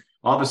him,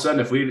 all of a sudden,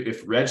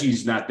 if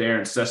Reggie's not there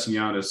and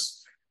Sessegnon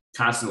is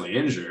constantly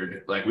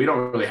injured, like we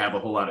don't really have a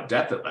whole lot of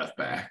depth at left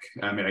back.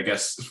 I mean, I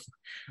guess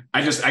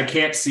I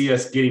can't see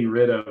us getting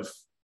rid of.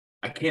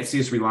 I can't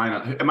see us relying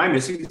on. Am I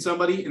missing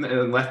somebody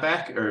in left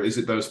back, or is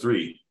it those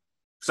three?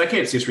 Because I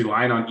can't see us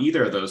relying on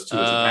either of those two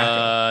as a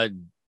backup.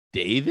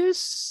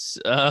 Davis.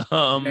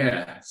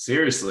 Yeah,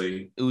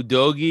 seriously.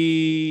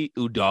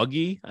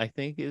 Udogie, I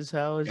think is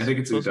how it's. I think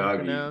it's Udogie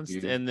pronounced.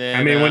 Yeah. And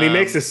then when he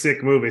makes a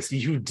sick move, it's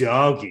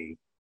Udogie.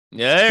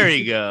 Yeah, there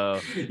you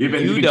go. You've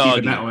been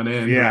keeping that one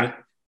in. Yeah.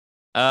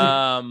 Right?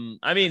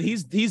 I mean,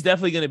 he's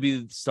definitely going to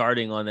be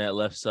starting on that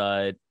left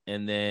side,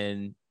 and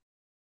then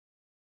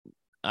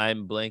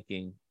I'm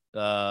blanking.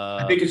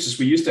 I think it's just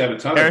we used to have a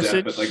ton of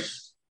depth,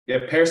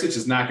 but Perisic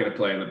is not going to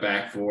play in the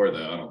back four,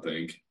 though. I don't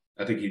think.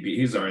 I think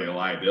he's already a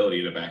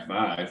liability in a back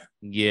five.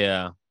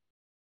 Yeah.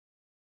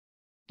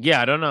 Yeah,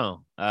 I don't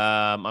know.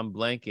 I'm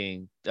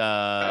blanking.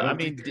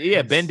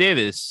 Ben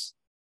Davis.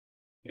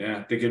 Yeah,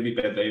 I think it'd be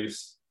Ben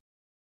Davis.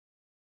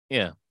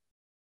 Yeah.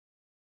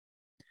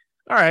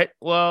 All right.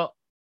 Well,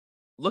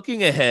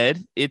 looking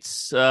ahead,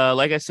 it's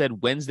like I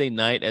said, Wednesday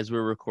night as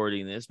we're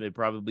recording this, maybe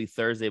probably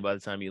Thursday by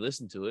the time you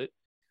listen to it.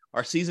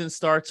 Our season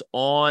starts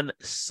on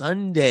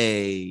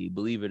Sunday,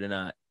 believe it or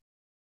not.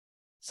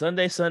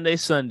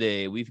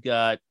 Sunday. We've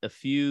got a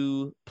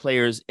few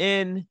players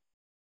in.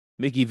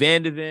 Mickey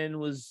Van de Ven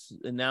was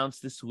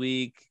announced this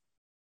week.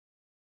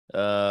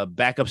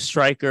 Backup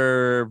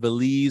striker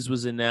Valise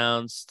was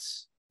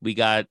announced. We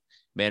got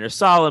Manor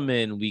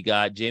Solomon. We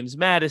got James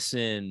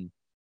Madison.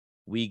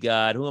 We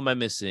got, who am I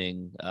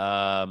missing?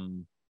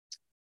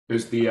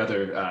 Who's the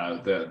other,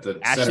 the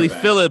Ashley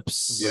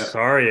Phillips.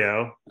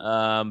 Yeah.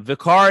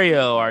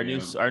 Vicario, our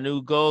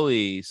new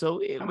goalie. So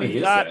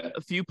we've got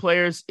a few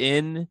players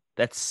in.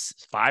 That's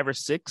 5 or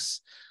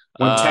 6.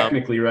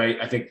 Technically, right?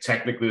 I think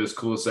technically it was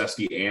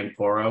Kulusevski and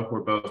Porro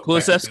were both.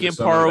 Kulusevski and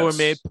Porro were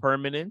made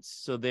permanent,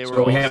 so they were.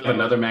 So we have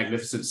another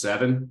magnificent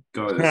 7.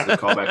 This is a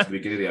callback to the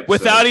beginning of the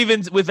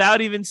episode.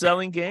 without even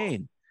selling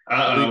Kane.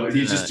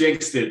 You just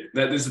jinxed it.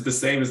 This is the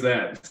same as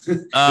that.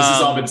 This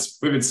has all been.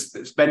 We've been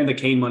spending the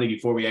Kane money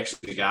before we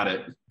actually got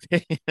it.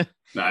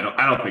 No, I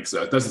don't think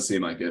so. It doesn't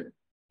seem like it.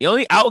 The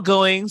only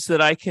outgoings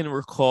that I can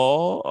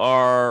recall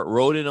are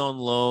Rodin on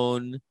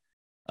loan,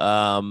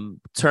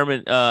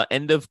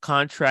 end of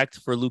contract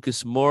for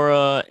Lucas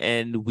Moura,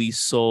 and we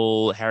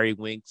sold Harry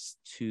Winks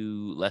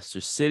to Leicester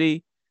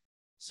City.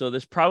 So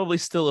there's probably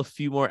still a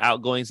few more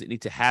outgoings that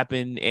need to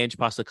happen. Ange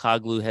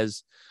Postecoglou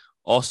has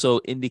also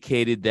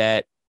indicated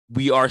that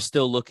we are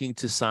still looking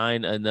to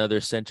sign another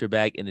center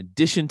back in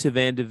addition to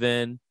Van de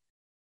Ven.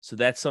 So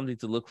that's something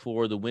to look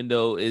for. The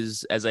window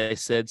is, as I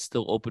said,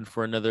 still open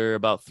for another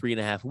about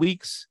 3.5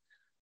 weeks.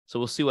 So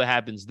we'll see what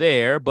happens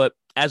there. But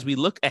as we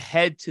look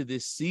ahead to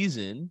this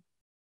season,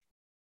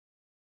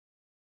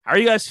 how are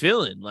you guys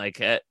feeling?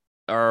 Like,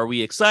 are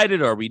we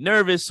excited? Are we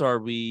nervous? Are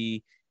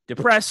we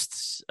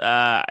depressed?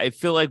 I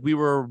feel like we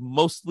were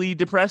mostly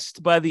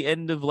depressed by the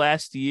end of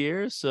last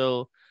year.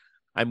 So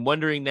I'm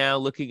wondering now,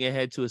 looking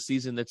ahead to a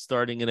season that's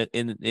starting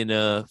in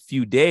a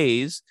few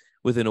days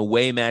with an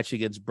away match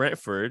against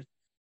Brentford,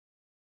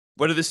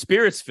 what are the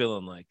spirits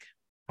feeling like?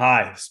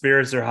 High.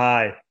 Spirits are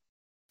high.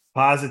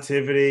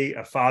 Positivity,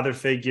 a father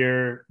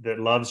figure that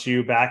loves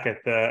you back on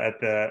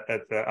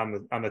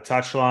the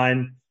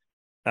touchline.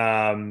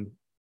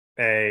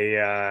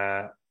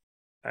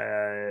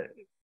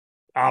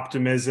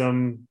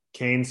 Optimism.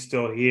 Kane's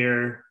still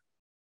here.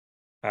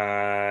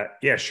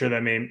 Sure,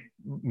 that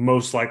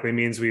most likely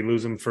means we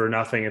lose him for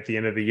nothing at the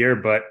end of the year,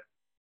 but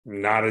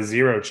not a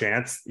zero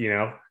chance.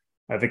 I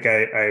think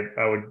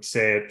I would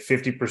say at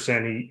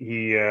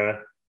 50%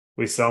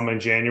 we sell him in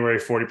January,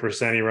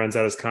 40% he runs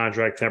out his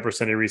contract,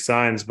 10% he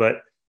resigns.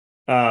 But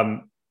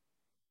feeling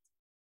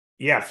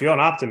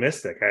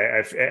optimistic.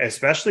 I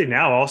especially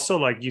now. Also,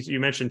 like you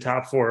mentioned,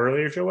 top 4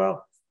 earlier,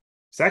 Joel.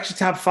 It's actually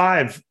top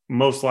 5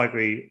 most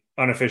likely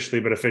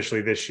unofficially, but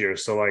officially this year.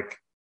 So like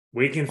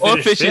we can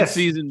finish Coefficient fifth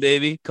season,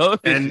 baby.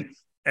 Coefficient.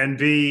 and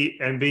be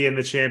in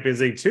the Champions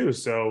League too.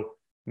 So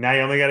now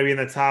you only got to be in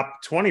the top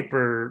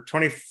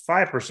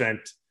 25%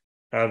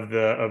 of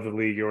the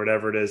league or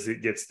whatever it is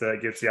that gets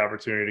the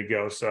opportunity to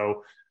go.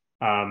 So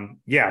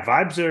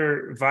vibes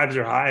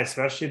are high,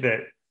 especially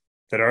that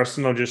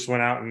Arsenal just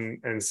went out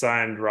and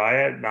signed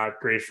Raya. Not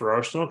great for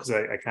Arsenal because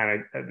I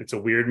kind of, it's a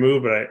weird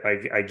move, but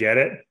I get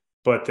it.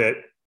 But that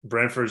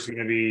Brentford's going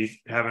to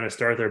be having to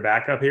start their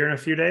backup here in a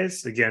few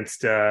days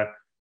against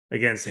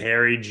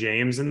Harry,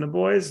 James, and the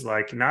boys.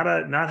 Like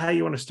not how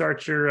you want to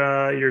start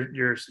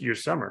your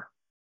summer.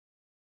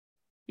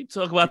 You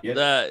talk about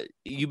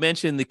you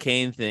mentioned the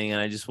Kane thing,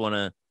 and I just want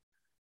to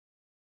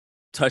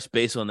touch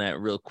base on that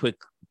real quick.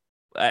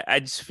 I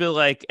just feel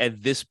like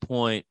at this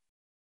point,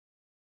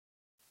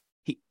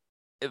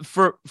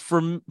 for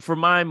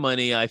my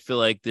money, I feel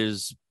like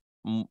there's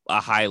a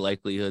high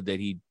likelihood that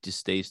he just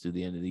stays through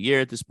the end of the year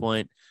at this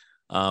point.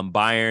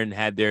 Bayern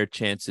had their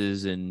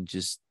chances and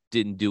just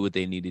didn't do what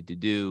they needed to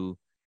do.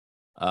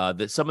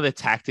 That some of the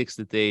tactics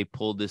that they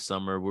pulled this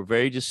summer were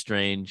very just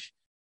strange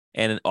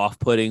and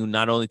off-putting,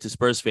 not only to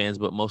Spurs fans,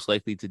 but most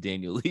likely to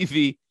Daniel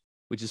Levy,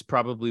 which is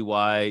probably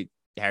why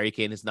Harry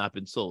Kane has not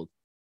been sold.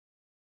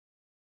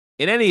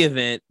 In any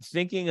event,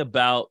 thinking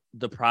about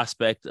the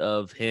prospect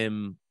of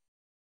him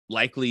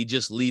likely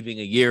just leaving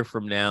a year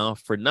from now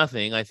for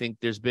nothing, I think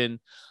there's been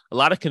a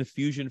lot of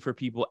confusion for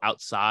people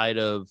outside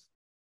of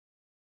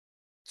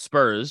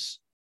Spurs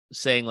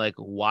saying, like,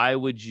 why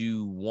would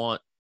you want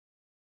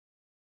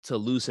to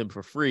lose him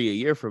for free a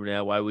year from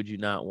now? Why would you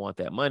not want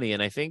that money?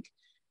 And I think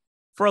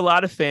for a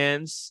lot of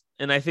fans,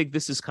 and I think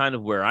this is kind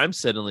of where I'm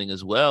settling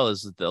as well,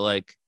 is that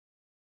like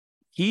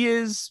he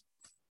is,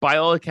 by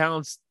all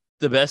accounts,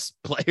 the best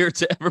player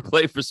to ever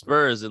play for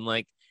Spurs. And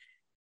like,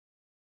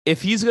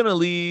 if he's going to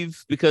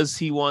leave because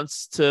he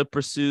wants to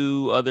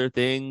pursue other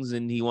things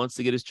and he wants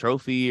to get his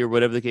trophy or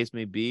whatever the case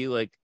may be,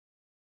 like,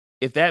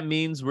 if that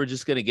means we're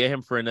just going to get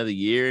him for another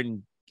year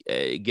and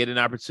get an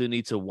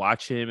opportunity to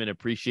watch him and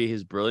appreciate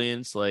his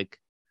brilliance, like,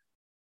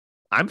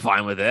 I'm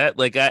fine with that.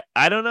 Like,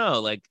 I don't know.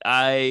 Like,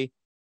 I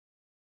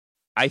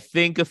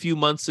think a few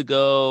months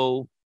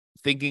ago,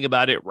 thinking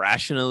about it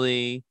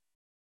rationally,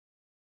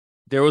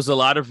 there was a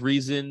lot of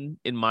reason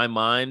in my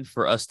mind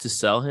for us to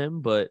sell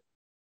him. But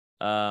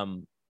I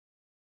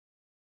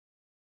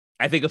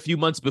think a few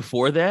months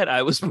before that,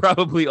 I was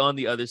probably on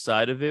the other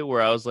side of it,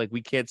 where I was like,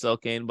 we can't sell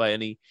Kane by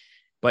any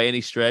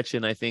stretch.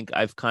 And I think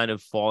I've kind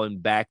of fallen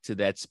back to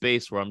that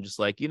space where I'm just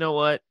like, you know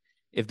what?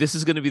 If this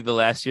is going to be the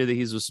last year that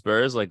he's with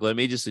Spurs, like, let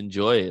me just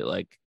enjoy it.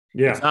 Like,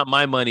 it's not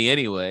my money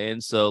anyway.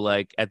 And so,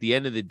 like, at the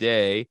end of the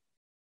day,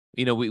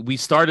 you know, we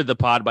started the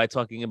pod by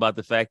talking about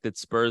the fact that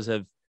Spurs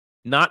have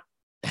not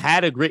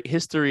had a great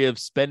history of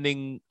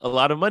spending a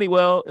lot of money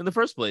well in the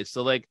first place.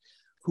 So, like,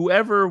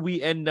 whoever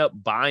we end up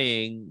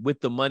buying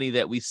with the money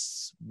that we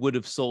would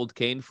have sold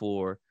Kane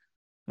for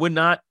would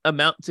not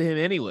amount to him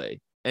anyway.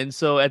 And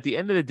so at the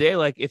end of the day,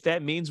 like, if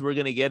that means we're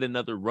going to get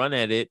another run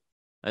at it,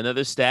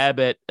 another stab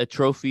at a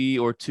trophy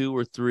or two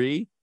or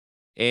three,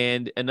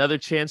 and another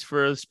chance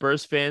for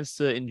Spurs fans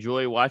to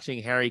enjoy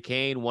watching Harry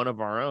Kane, one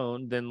of our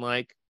own, then,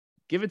 like,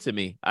 give it to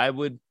me. I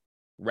would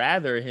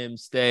rather him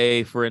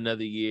stay for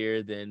another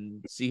year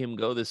than see him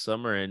go this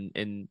summer.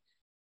 And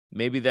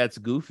maybe that's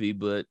goofy,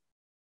 but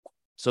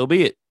so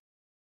be it.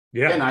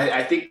 Yeah. And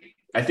I think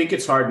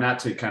it's hard not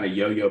to kind of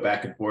yo-yo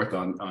back and forth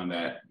on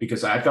that,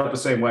 because I felt the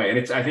same way.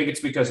 And I think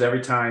it's because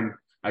every time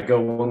I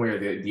go one way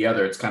or the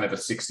other, it's kind of a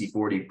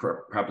 60-40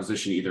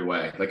 proposition either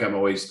way. Like, I'm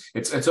always,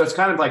 it's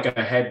kind of like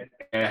a head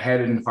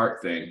and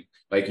heart thing.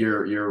 Like,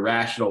 your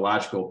rational,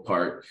 logical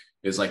part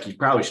is like, you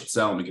probably should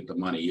sell him and get the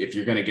money if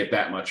you're going to get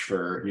that much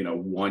for,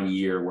 1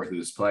 year worth of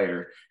this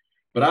player.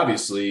 But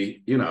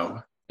obviously,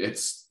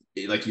 it's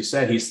like you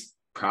said, he's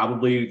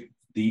probably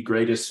the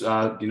greatest,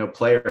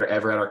 player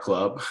ever at our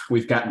club.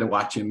 We've gotten to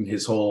watch him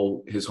his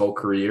whole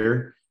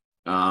career.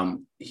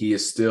 He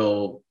is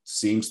still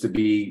seems to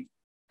be,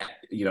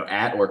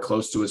 at or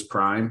close to his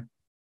prime.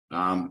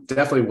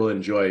 Definitely will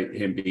enjoy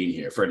him being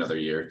here for another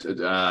year.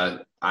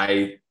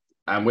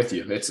 I'm with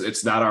you.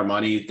 It's not our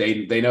money.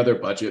 They know their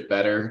budget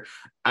better.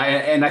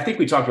 I think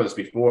we talked about this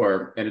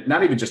before, and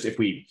not even just if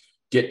we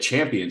get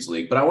Champions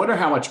League, but I wonder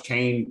how much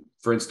Kane,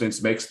 for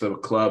instance, makes the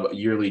club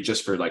yearly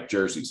just for like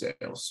jersey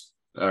sales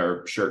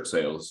or shirt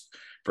sales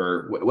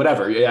for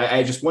whatever.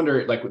 I just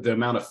wonder, like, the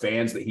amount of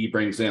fans that he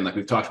brings in. Like,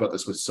 we've talked about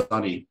this with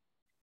Sonny,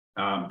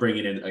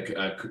 bringing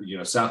in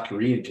a South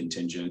Korean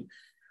contingent.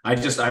 I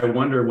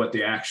wonder what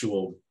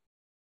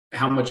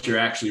how much you're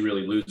actually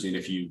really losing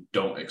if you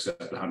don't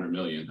accept $100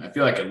 million. I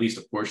feel like at least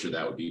a portion of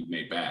that would be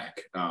made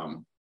back.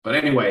 But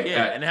anyway,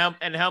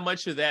 and how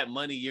much of that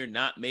money you're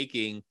not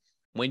making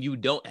when you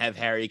don't have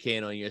Harry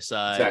Kane on your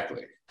side?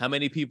 Exactly. How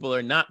many people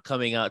are not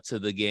coming out to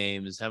the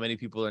games? How many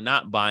people are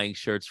not buying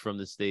shirts from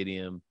the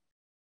stadium?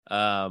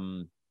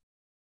 And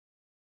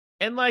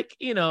like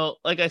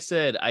I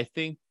said, I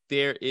think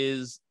there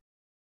is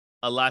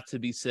a lot to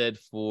be said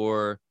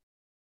for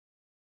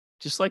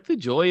just like the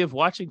joy of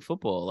watching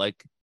football.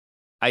 Like,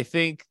 I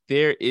think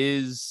there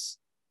is,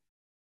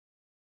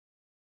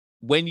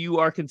 when you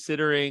are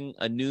considering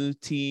a new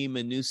team,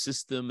 a new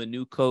system, a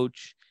new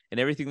coach, and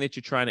everything that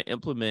you're trying to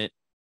implement,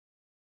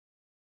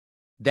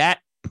 that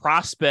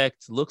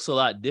prospect looks a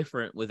lot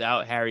different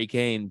without Harry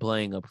Kane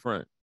playing up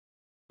front.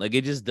 Like,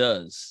 it just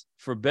does,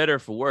 for better,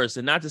 for worse.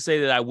 And not to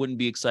say that I wouldn't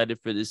be excited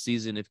for this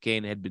season if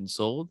Kane had been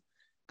sold,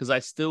 because I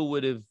still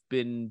would have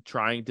been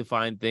trying to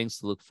find things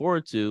to look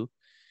forward to.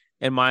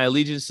 And my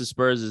allegiance to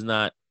Spurs is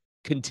not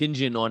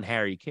contingent on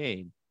Harry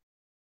Kane.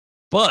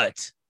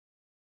 But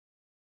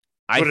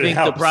I think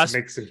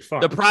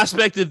the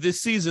prospect of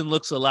this season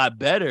looks a lot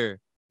better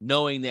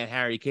knowing that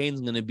Harry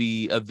Kane's going to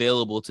be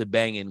available to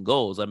bang in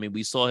goals. I mean,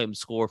 we saw him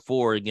score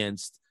 4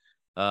 against,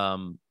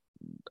 what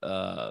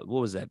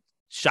was that?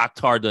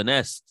 Shakhtar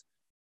Donetsk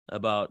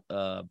about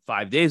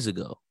 5 days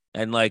ago.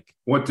 And like,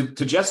 well,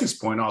 to Jesse's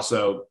point,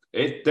 also,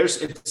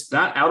 it's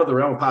not out of the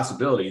realm of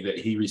possibility that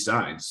he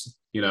resigns.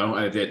 You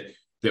know,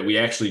 that we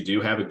actually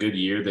do have a good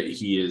year, that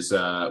he is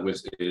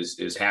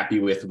happy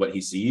with what he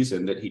sees,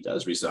 and that he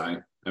does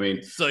resign. I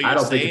mean, so you're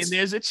saying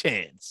there's a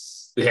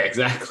chance? Yeah,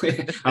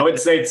 exactly. I wouldn't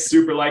say it's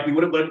super likely.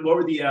 What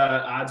were the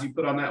odds you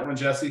put on that one,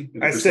 Jesse?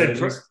 I said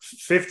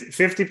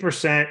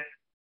 50%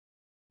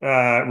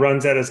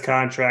 runs out his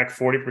contract,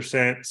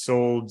 40%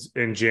 sold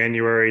in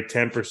January,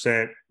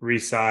 10%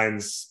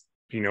 resigns,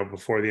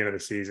 before the end of the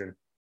season.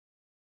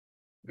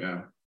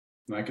 Yeah,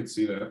 I could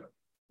see that.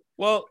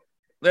 Well,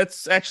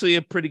 that's actually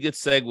a pretty good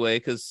segue,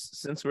 because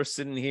since we're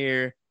sitting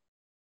here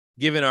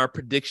giving our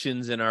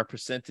predictions and our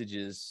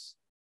percentages,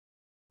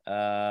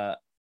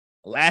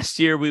 last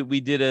year we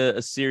did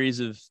a series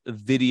of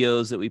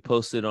videos that we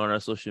posted on our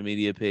social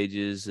media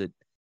pages that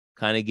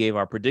kind of gave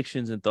our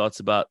predictions and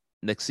thoughts about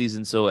next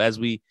season. So as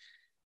we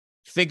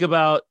think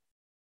about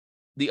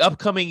the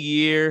upcoming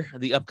year,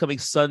 the upcoming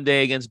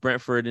Sunday against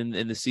Brentford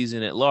in the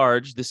season at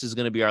large, this is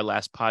going to be our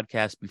last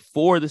podcast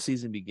before the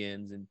season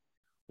begins, and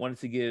wanted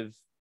to give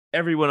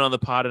everyone on the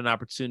pod an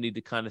opportunity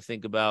to kind of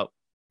think about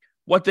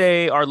what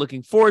they are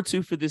looking forward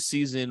to for this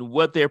season,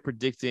 what they're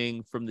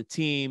predicting from the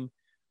team,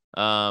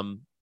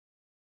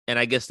 and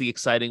I guess the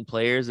exciting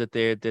players that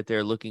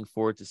they're looking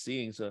forward to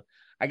seeing. So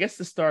I guess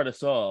to start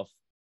us off,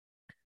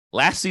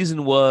 last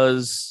season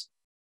was,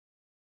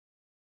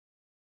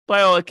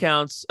 by all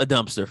accounts, a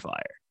dumpster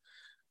fire.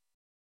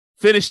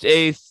 Finished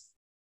 8th,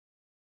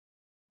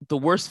 the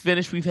worst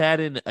finish we've had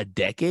in a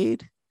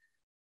decade.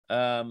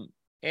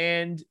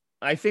 And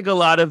I think a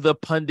lot of the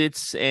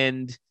pundits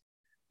and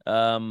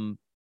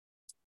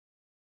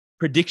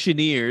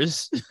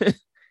predictioneers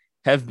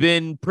have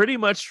been pretty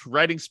much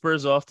writing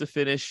Spurs off to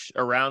finish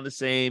around the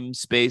same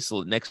space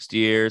next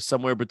year.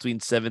 Somewhere between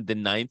 7th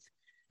and 9th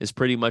is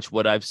pretty much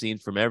what I've seen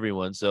from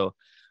everyone. So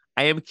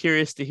I am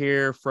curious to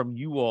hear from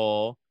you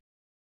all.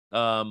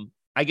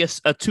 I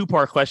guess a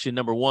 2-part question.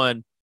 Number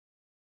one,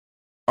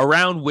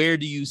 around where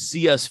do you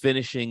see us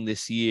finishing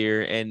this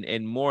year?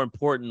 And more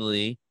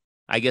importantly,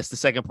 I guess the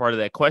second part of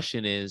that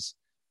question is,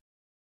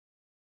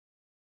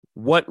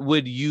 what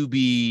would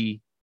be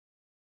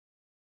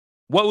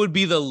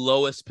the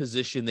lowest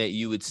position that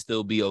you would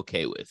still be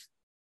okay with?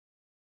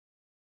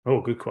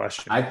 Oh, good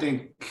question. I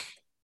think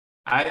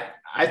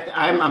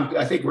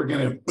we're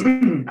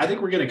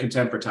gonna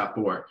contend for top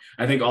 4.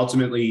 I think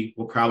ultimately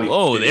we'll probably.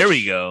 Oh, there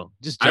we go.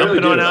 Just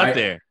jumping on out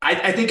there.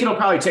 I think it'll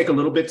probably take a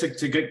little bit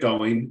to get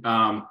going.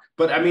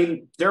 But I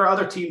mean, there are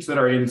other teams that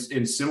are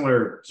in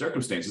similar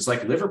circumstances.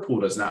 Like Liverpool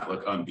does not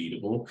look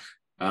unbeatable.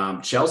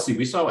 Chelsea,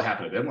 we saw what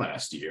happened to them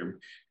last year.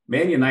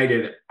 Man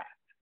United,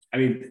 I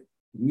mean,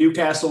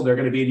 Newcastle, they're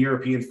going to be in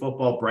European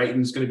football.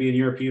 Brighton's going to be in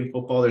European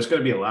football. There's going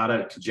to be a lot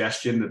of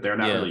congestion that they're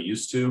not really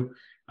used to.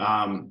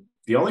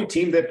 The only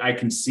team that I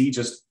can see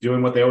just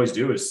doing what they always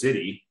do is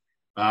City.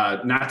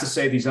 Not to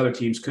say these other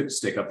teams couldn't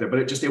stick up there, but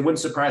it wouldn't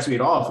surprise me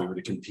at all if we were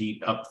to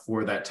compete up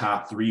for that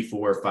top 3,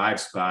 4, 5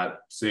 spot,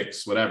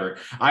 6, whatever.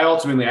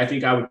 I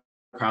think I would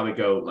probably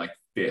go like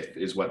 5th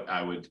is what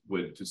I would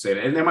say.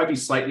 And that might be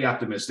slightly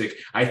optimistic.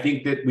 I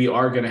think that we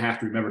are going to have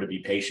to remember to be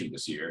patient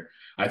this year.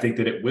 I think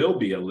that it will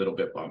be a little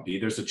bit bumpy.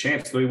 There's a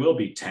chance that we will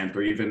be 10th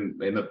or even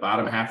in the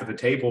bottom half of the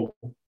table,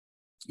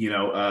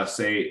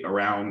 say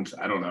around,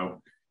 I don't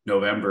know,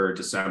 November,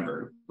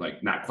 December,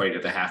 like not quite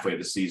at the halfway of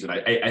the season.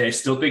 I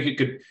still think it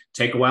could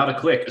take a while to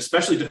click,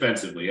 especially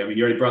defensively. I mean,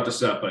 you already brought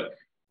this up, but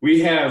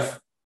we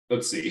have,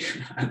 let's see,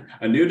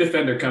 a new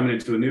defender coming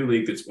into a new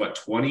league that's what,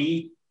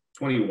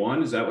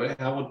 2021? Is that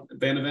how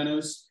Van de Ven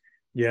is?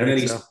 Yeah. And then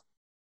he's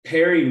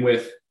pairing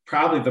with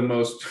probably the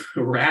most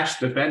rash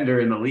defender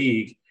in the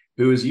league,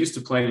 who is used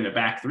to playing in a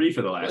back 3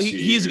 for the last few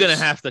years. He's going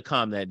to have to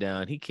calm that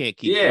down. He can't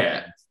keep doing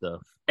that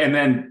stuff. And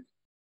then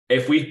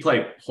if we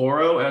play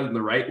Porro on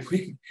the right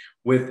wing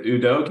with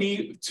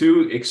Udogie,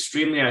 2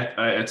 extremely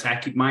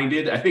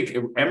attack-minded, I think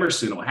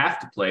Emerson will have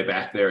to play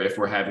back there if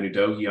we're having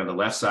Udogie on the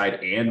left side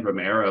and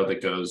Romero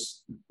that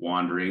goes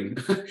wandering.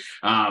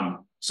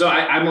 So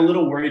I'm a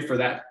little worried for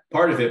that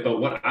part of it, but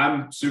what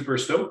I'm super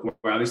stoked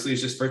for, obviously, is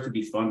just for it to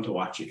be fun to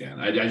watch again.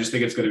 I just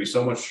think it's going to be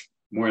so much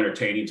more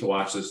entertaining to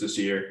watch this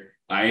year.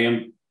 I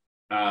am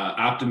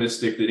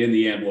optimistic that in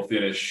the end we'll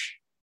finish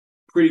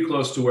pretty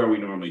close to where we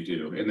normally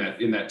do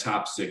in that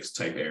top 6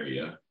 type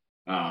area.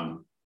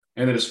 And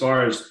then as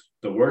far as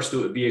the worst that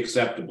would be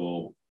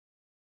acceptable,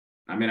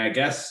 I mean, I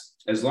guess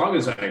as long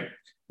as I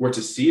were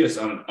to see us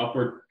on an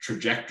upward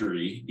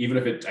trajectory, even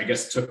if it, I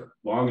guess, took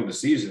long in the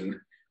season,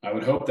 I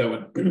would hope that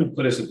would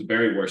put us at the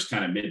very worst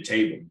kind of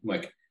mid-table,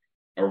 like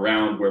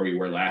around where we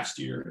were last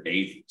year,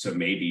 8th to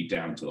maybe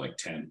down to like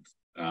 10th.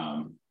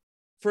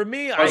 For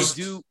me,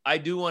 I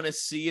do want to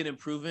see an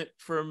improvement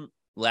from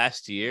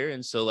last year.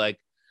 And so, like,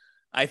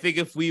 I think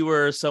if we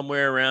were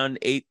somewhere around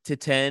 8 to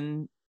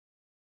 10,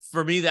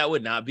 for me, that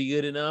would not be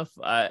good enough.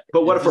 But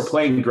what if we're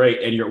playing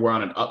great and we're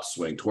on an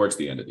upswing towards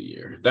the end of the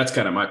year? That's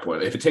kind of my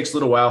point. If it takes a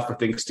little while for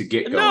things to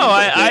get going. No,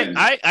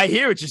 I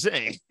hear what you're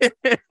saying.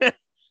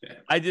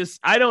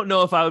 I don't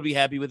know if I would be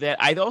happy with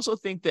that. I also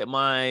think that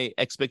my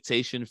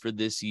expectation for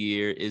this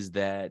year is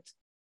that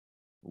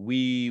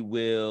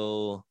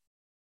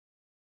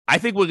I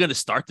think we're going to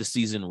start the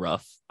season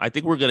rough. I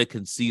think we're going to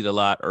concede a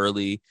lot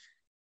early.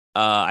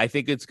 I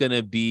think it's going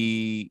to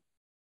be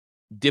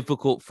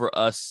difficult for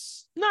us.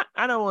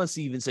 I don't want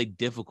to even say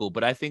difficult,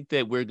 but I think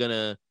that we're going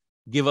to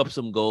give up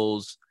some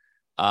goals,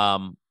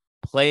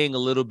 playing a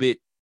little bit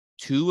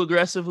too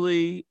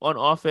aggressively on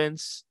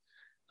offense.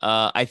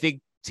 I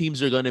think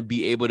teams are going to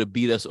be able to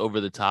beat us over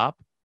the top.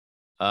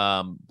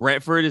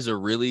 Brentford is a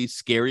really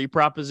scary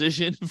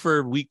proposition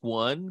for week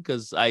 1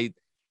 because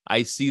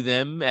I see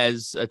them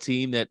as a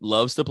team that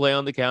loves to play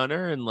on the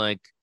counter, and like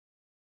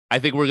I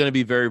think we're going to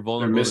be very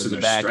vulnerable in the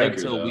back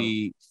until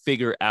we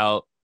figure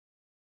out.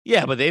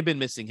 Yeah, but they've been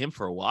missing him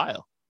for a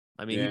while.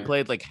 I mean, he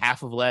played like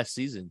half of last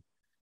season,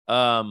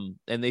 and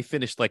they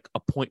finished like a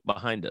point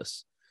behind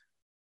us.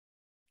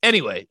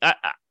 Anyway,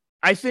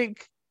 I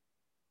think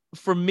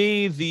for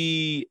me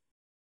the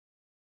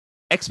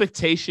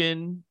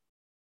expectation,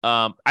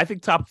 I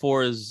think top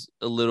 4 is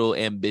a little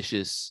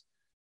ambitious.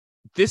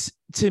 This,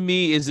 to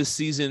me, is a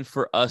season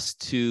for us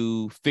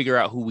to figure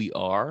out who we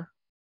are.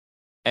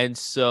 And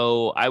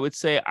so I would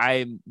say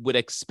I would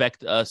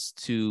expect us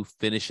to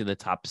finish in the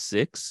top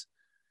 6.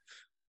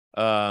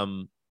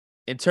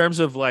 In terms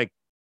of like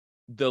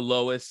the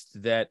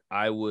lowest that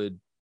I would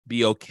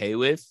be okay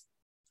with,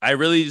 I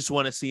really just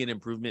want to see an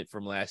improvement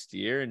from last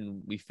year,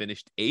 and we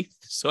finished 8th.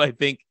 So I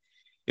think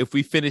if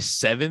we finish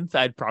 7th,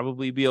 I'd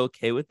probably be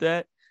okay with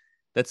that.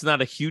 That's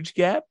not a huge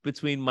gap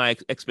between my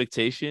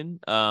expectation.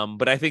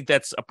 But I think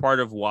that's a part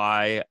of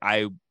why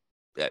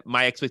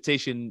my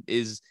expectation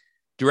is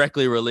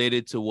directly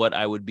related to what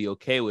I would be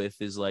okay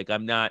with, is like,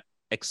 I'm not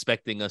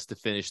expecting us to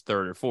finish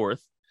 3rd or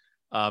 4th.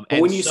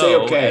 But when you say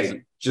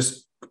okay,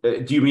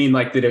 do you mean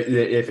like that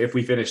if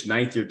we finish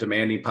 9th, you're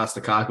demanding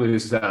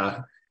Postecoglou's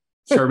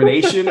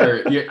termination,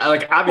 or you're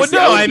like, obviously?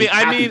 Well, no, I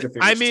mean,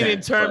 10th,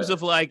 in terms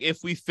of like,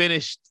 if we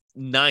finished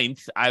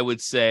 9th, I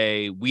would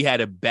say we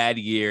had a bad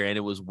year and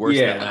it was worse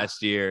than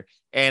last year.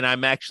 And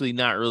I'm actually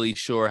not really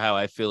sure how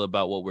I feel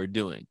about what we're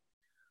doing.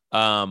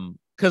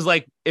 Because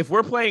like, if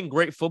we're playing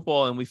great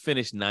football and we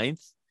finish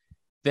 9th,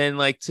 then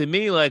like, to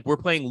me, like, we're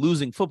playing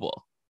losing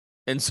football.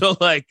 And so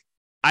like,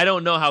 I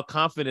don't know how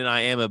confident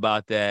I am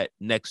about that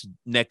next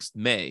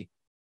May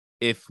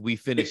if we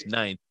finish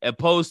 9th,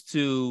 opposed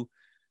to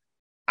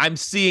I'm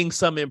seeing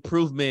some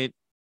improvement.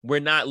 We're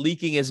not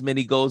leaking as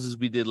many goals as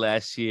we did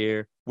last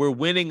year. We're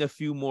winning a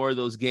few more of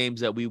those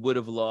games that we would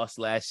have lost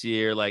last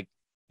year, like,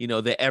 you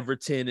know, the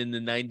Everton in the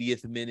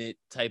 90th minute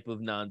type of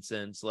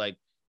nonsense. Like,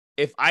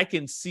 if I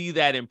can see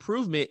that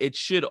improvement, it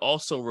should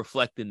also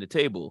reflect in the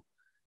table.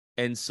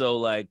 And so,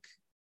 like,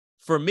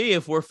 for me,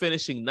 if we're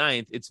finishing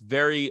 9th, it's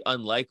very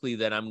unlikely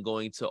that I'm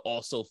going to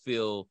also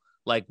feel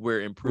like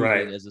we're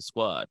improving as a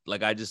squad.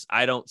 Like,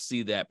 I don't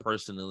see that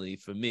personally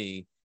for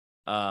me.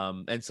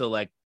 And so,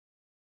 like,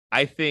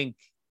 I think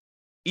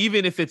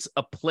even if it's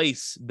a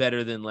place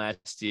better than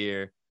last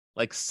year,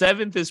 like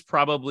 7th is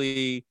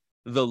probably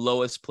the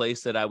lowest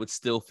place that I would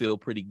still feel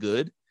pretty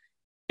good.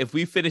 If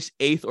we finish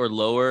 8th or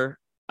lower,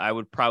 I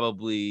would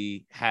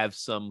probably have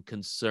some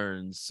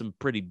concerns, some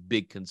pretty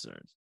big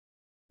concerns.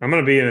 I'm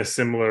going to be in a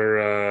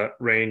similar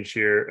range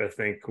here, I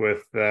think,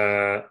 with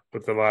a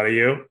lot of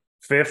you.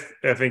 5th,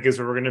 I think, is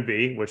where we're going to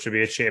be, which would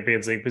be a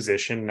Champions League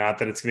position. Not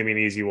that it's going to be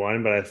an easy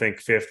one, but I think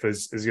 5th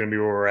is going to be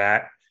where we're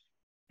at.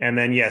 And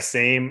then,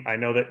 same. I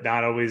know that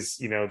not always,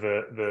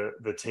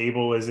 the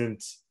table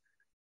isn't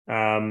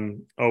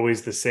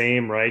always the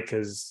same, right?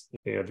 Because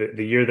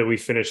the year that we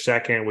finished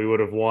 2nd, we would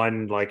have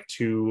won like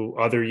 2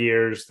 other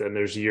years. Then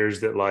there's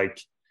years that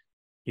like,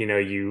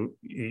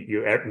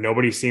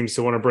 nobody seems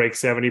to want to break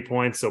 70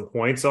 points. So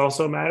points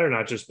also matter,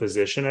 not just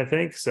position, I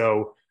think.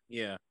 So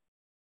yeah,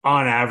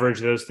 on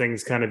average, those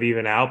things kind of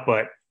even out.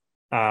 But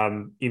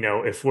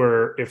if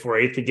we're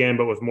 8th again,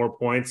 but with more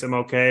points, I'm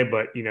okay.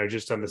 But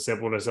just on the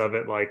simpleness of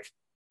it, like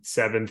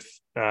 7th,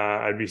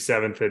 I'd be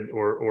 7th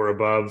or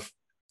above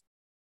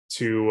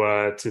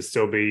to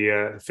still be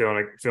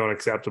feeling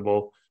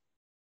acceptable.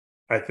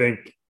 I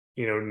think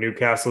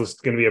Newcastle is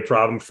going to be a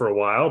problem for a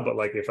while, but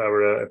like if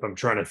I'm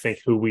trying to think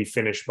who we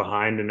finish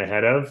behind and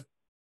ahead of,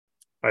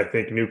 I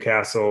think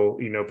Newcastle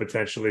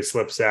potentially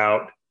slips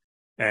out.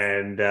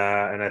 And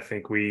I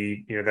think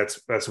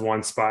that's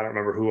one spot. I don't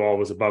remember who all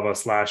was above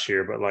us last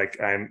year, but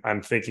like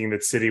I'm thinking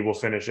that City will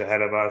finish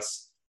ahead of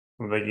us.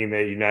 I'm thinking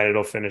that United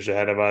will finish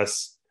ahead of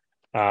us.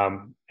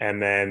 And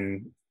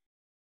then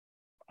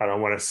I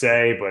don't want to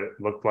say, but it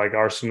looked like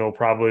Arsenal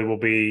probably will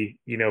be,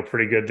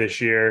 pretty good this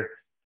year.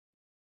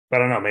 But I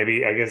don't know.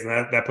 Maybe I guess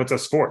that puts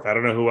us fourth. I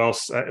don't know who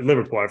else.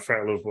 Liverpool. I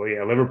forgot Liverpool.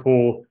 Yeah,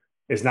 Liverpool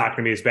is not going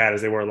to be as bad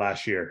as they were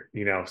last year.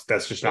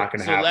 That's just not going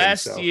to So happen.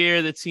 last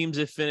year, the teams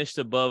that finished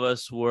above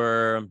us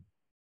were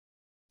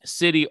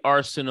City,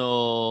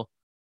 Arsenal,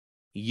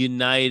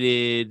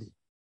 United,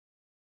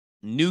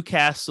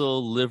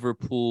 Newcastle,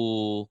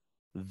 Liverpool,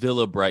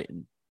 Villa,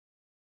 Brighton.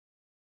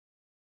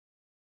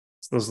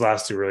 Those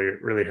last two really,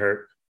 really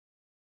hurt.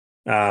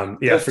 I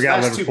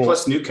forgot Liverpool. 2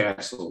 plus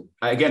Newcastle.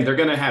 Again, they're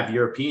going to have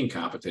European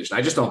competition.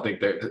 I just don't think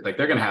they're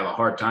going to have a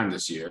hard time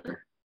this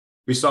year.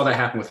 We saw that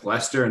happen with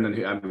Leicester, and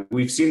then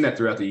we've seen that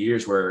throughout the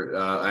years where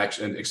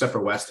actually, except for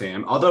West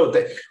Ham, although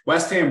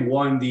West Ham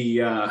won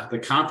the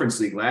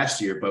Conference League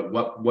last year, but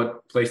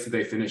what place did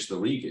they finish the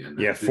league in?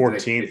 Yeah,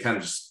 14th. They kind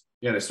of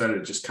they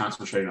started just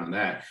concentrating on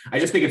that. I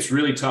just think it's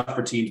really tough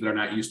for teams that are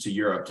not used to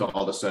Europe to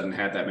all of a sudden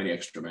have that many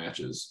extra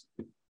matches.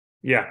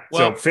 Yeah,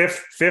 so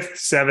fifth,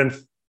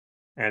 seventh.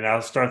 And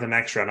I'll start the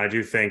next round. I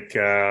do think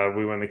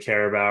we win the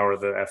Carabao or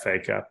the FA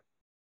Cup.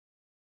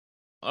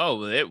 Oh,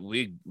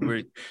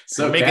 we're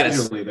so making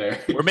casually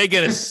there. We're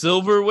making a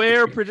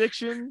silverware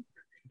prediction.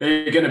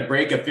 You're going to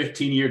break a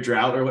 15-year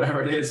drought or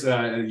whatever it is,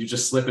 and you're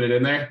just slipping it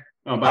in there.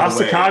 Oh, by the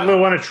way,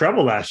 Postecoglou won a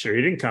treble last year.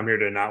 He didn't come here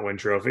to not win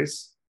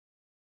trophies.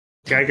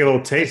 Got to get a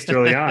little taste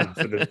early on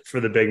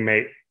for the big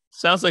mate.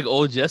 Sounds like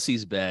old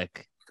Jesse's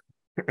back.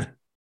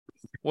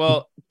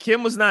 Well,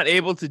 Kim was not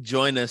able to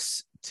join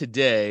us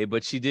today,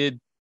 but she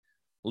did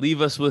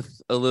leave us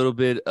with a little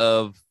bit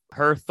of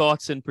her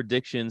thoughts and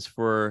predictions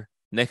for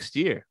next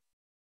year.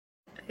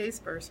 Hey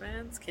Spurs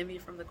fans, Kimmy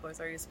from the Coys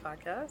Are Used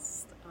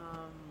podcast.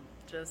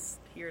 Just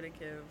here to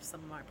give some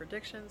of my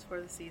predictions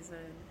for the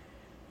season.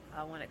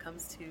 When it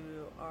comes to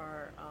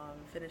our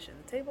finish in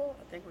the table,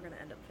 I think we're going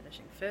to end up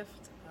finishing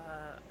 5th.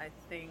 I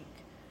think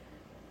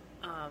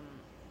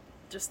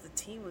just the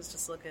team was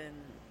just looking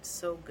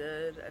so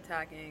good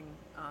attacking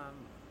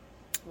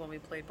when we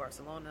played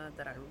Barcelona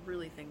that I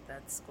really think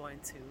that's going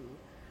to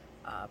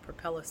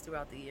propel us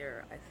throughout the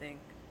year. I think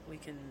we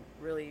can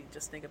really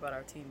just think about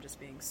our team just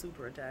being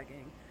super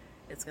attacking.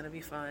 It's going to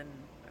be fun.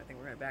 I think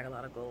we're going to bag a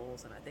lot of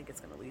goals, and I think it's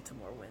going to lead to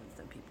more wins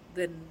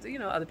than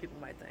other people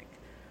might think.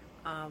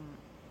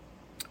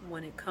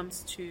 When it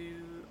comes to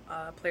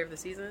player of the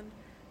season,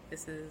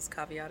 this is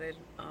caveated.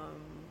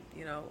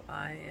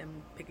 I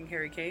am picking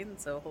Harry Kane,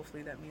 so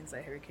hopefully that means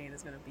that Harry Kane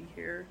is going to be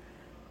here,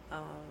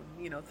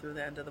 through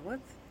the end of the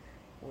month.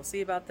 We'll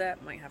see about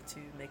that. Might have to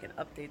make an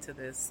update to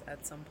this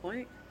at some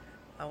point.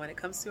 When it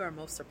comes to our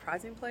most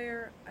surprising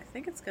player, I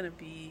think it's going to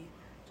be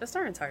just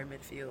our entire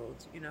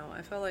midfield.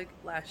 I felt like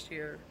last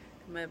year,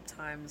 at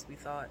times we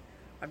thought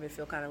our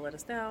midfield kind of let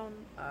us down.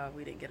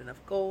 We didn't get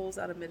enough goals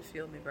out of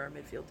midfield. Maybe our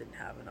midfield didn't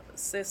have enough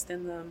assists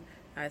in them.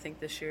 And I think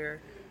this year,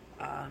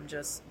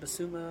 just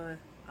Basuma,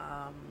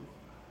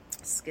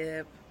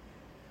 Skip,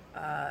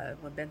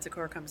 when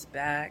Bentancur comes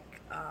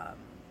back,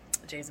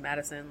 James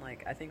Maddison,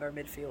 I think our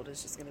midfield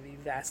is just going to be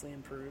vastly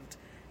improved.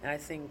 And I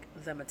think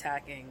them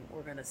attacking,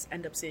 we're going to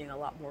end up seeing a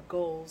lot more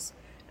goals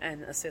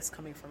and assists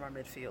coming from our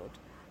midfield.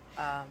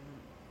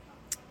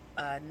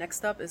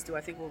 Next up is, do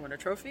I think we'll win a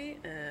trophy?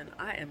 And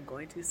I am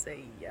going to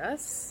say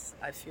yes.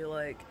 I feel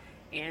like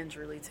Ange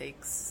really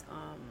takes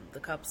the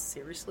cups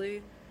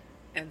seriously.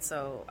 And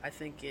so I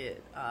think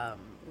it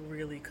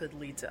really could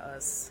lead to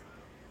us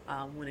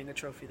winning a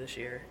trophy this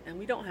year. And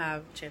we don't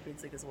have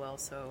Champions League as well,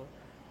 so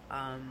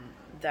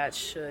that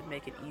should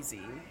make it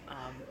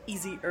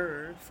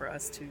easier for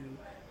us to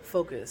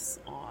focus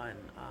on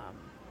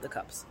the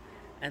cups.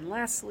 And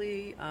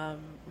lastly,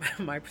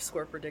 my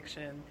score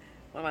prediction,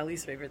 one of my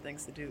least favorite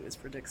things to do is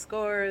predict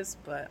scores,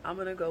 but I'm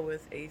going to go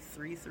with a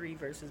 3-3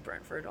 versus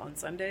Brentford on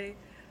Sunday.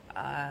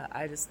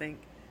 I just think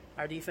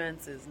our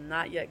defense is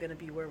not yet going to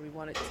be where we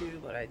want it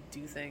to, but I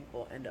do think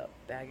we'll end up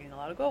bagging a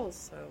lot of goals,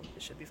 so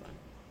it should be fun.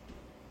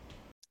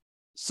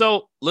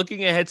 So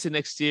looking ahead to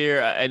next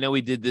year, I know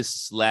we did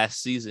this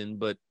last season,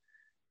 but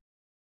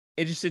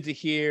interested to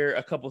hear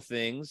a couple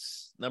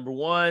things. Number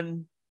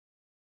one,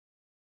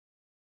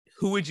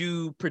 who would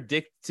you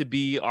predict to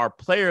be our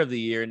player of the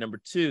year? Number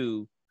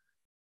two,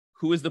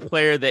 who is the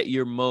player that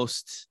you're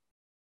most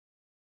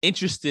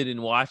interested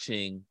in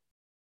watching,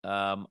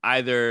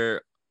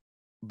 either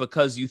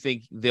because you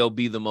think they'll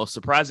be the most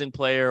surprising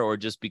player or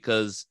just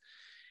because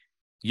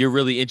you're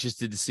really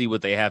interested to see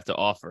what they have to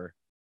offer?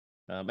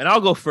 And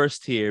I'll go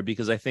first here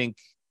because I think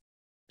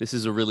this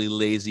is a really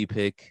lazy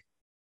pick.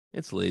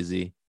 It's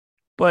lazy,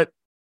 but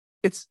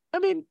it's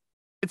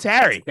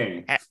Harry.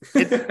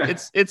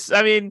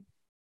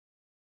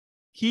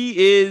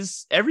 He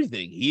is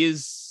everything. He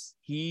is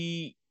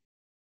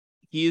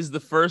the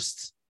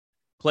first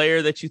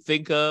player that you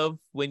think of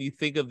when you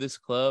think of this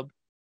club,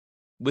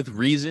 with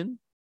reason.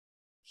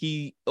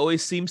 He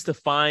always seems to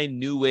find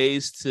new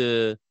ways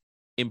to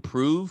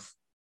improve,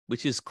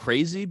 which is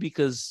crazy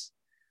because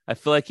I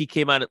feel like he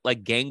came out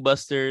like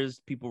gangbusters.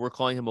 People were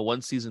calling him a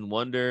one-season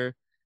wonder.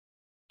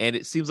 And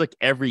it seems like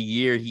every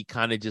year he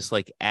kind of just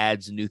like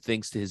adds new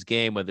things to his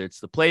game, whether it's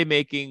the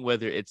playmaking,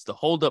 whether it's the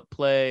hold-up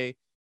play,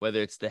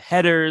 whether it's the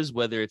headers,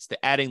 whether it's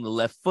the adding the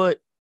left foot.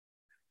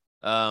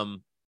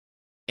 And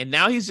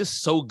now he's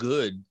just so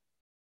good.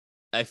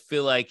 I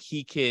feel like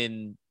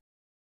he's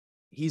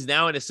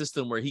now in a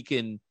system where he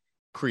can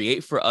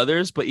create for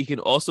others, but he can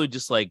also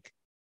just like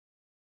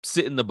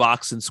sit in the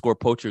box and score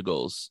poacher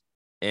goals.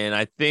 And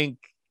I think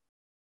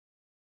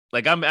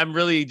like I'm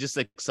really just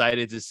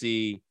excited to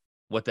see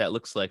what that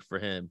looks like for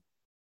him.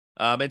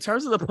 In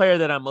terms of the player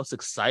that I'm most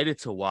excited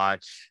to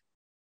watch,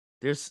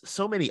 there's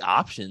so many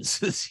options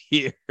this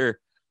year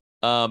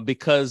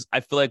because I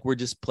feel like we're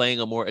just playing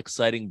a more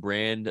exciting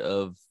brand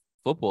of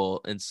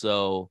football. And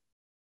so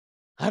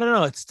I don't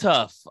know. It's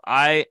tough.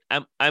 I'm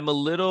a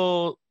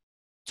little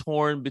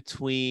torn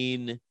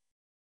between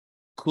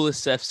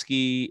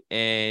Kulusevski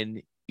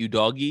and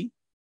Udogie.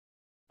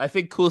 I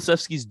think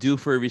Kulusevski's due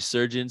for a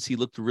resurgence. He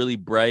looked really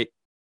bright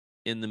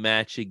in the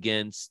match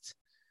against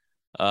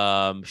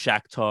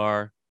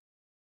Shakhtar.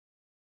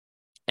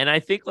 And I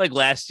think like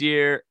last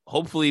year,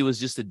 hopefully it was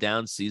just a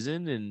down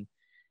season, and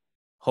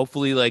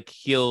hopefully like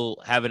he'll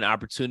have an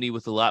opportunity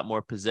with a lot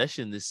more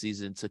possession this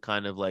season to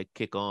kind of like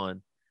kick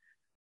on.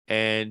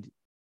 And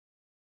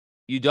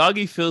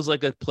Udogie feels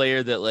like a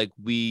player that like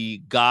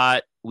we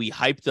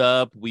hyped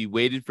up, we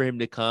waited for him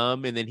to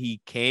come, and then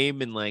he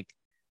came, and like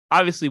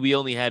obviously we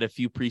only had a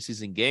few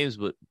preseason games,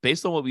 but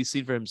based on what we've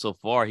seen from him so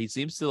far, he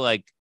seems to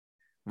like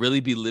really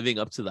be living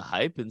up to the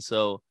hype. And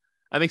so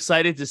I'm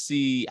excited to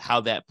see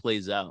how that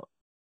plays out.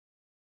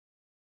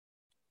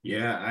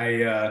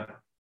 Yeah,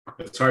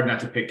 it's hard not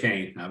to pick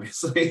Kane,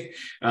 obviously,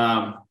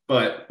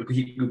 but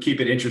we keep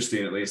it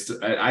interesting at least.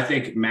 I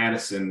think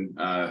Madison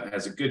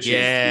has a good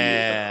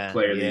chance to be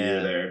player of the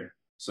year there.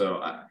 So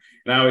I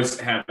always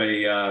have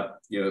a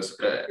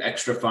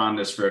extra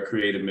fondness for a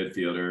creative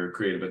midfielder, a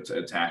creative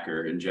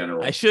attacker in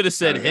general. I should have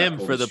said him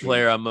for the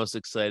player I'm most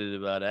excited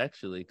about,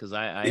 actually, because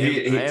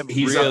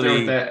he's up there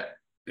with that.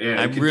 Yeah,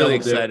 I'm really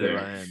excited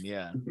about him.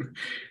 Yeah,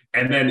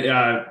 and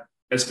then.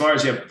 As far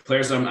as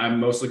players I'm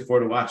most looking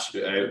forward to watch,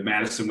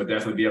 Madison would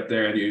definitely be up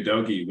there, and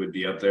Udogie would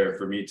be up there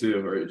for me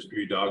too, or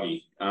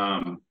Udogie.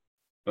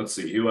 Let's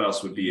see, who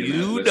else would be in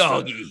that list?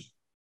 Udogie.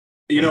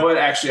 You know what?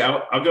 Actually,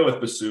 I'll go with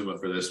Basuma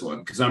for this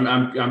one because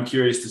I'm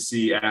curious to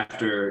see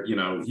after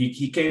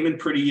he came in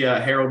pretty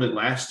heralded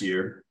last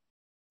year.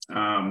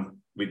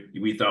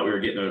 We thought we were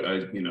getting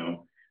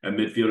a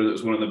midfielder that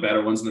was one of the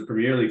better ones in the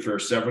Premier League for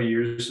several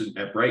years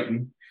at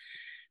Brighton.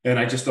 And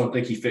I just don't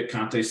think he fit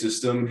Conte's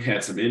system.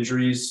 Had some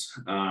injuries.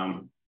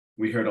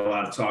 We heard a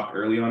lot of talk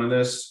early on in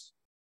this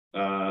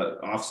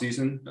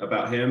offseason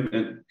about him.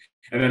 And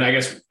then I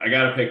guess I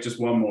got to pick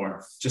just one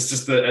more,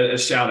 just a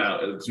shout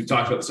out. We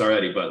talked about this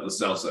already, but Lo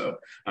Celso.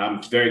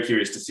 I'm very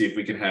curious to see if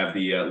we can have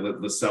the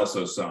Lo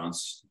Celso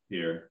Sans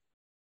here.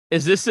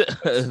 Is this the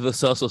Lo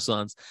Celso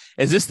Sans?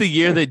 Is this the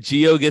year that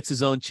Gio gets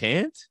his own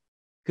chant?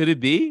 Could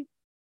it be?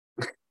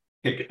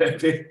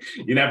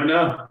 You never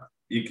know.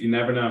 You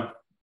never know.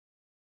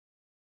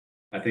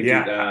 I think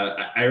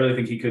I really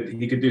think he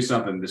could do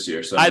something this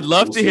year. So I'd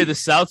love to hear the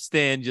South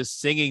Stand just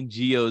singing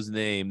Gio's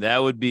name.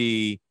 That would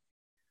be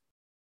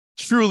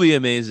truly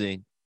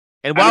amazing.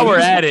 And while we're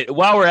at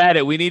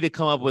it, we need to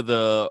come up with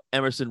a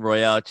Emerson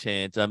Royale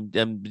chant. I'm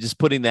just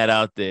putting that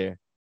out there.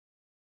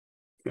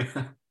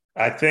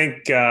 I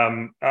think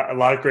a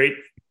lot of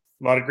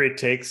great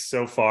takes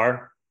so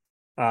far.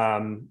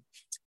 I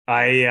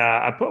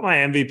put my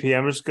MVP.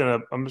 I'm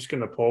just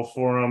gonna pull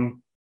for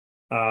him.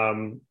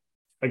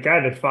 A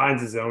guy that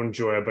finds his own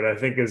joy, but I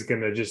think is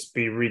going to just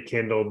be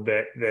rekindled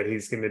that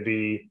he's going to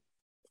be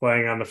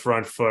playing on the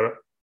front foot.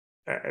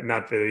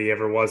 Not that he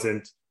ever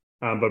wasn't,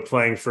 but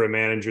playing for a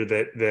manager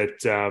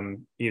that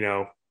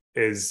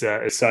is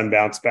his son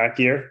bounce back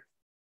year.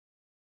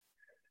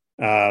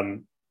 I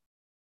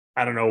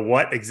don't know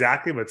what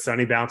exactly, but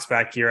Sonny bounce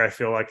back year. I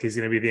feel like he's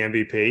going to be the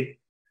MVP.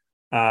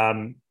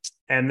 And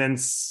then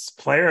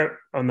player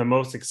I'm the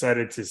most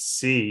excited to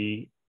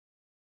see.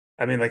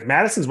 I mean, like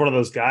Madison's one of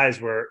those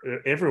guys where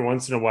every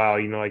once in a while,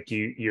 like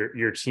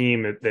your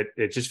team that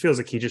it just feels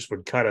like he just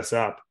would cut us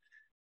up,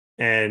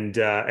 and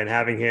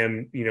having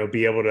him,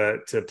 be able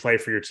to play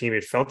for your team,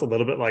 it felt a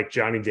little bit like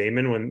Johnny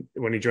Damon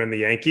when he joined the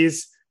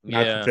Yankees.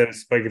 Not that it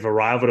was big of a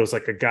rival, but it was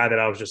like a guy that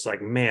I was just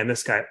like, man,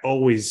 this guy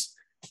always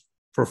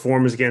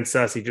performs against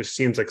us. He just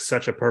seems like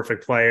such a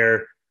perfect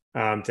player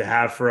to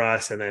have for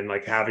us, and then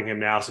like having him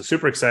now, so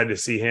super excited to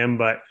see him.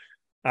 But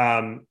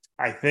I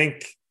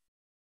think.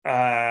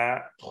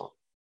 I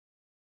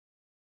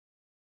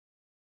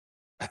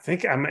guess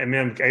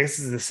this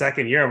is the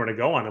second year I'm going to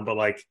go on him, but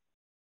like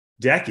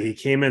Decky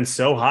came in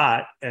so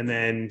hot and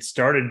then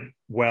started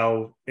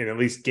well in at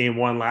least game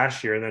one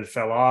last year and then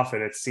fell off.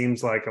 And it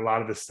seems like a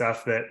lot of the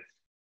stuff that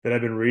I've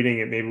been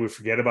reading, and maybe we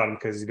forget about him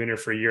because he's been here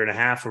for a year and a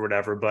half or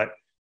whatever, but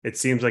it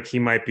seems like he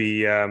might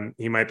be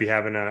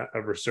having a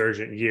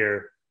resurgent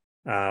year.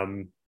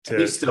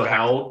 He's still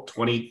how old?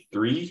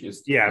 23?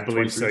 Yeah, I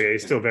believe so. Yeah,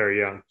 he's still very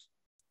young.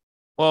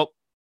 Well,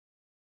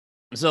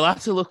 there's a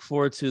lot to look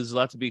forward to. There's a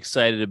lot to be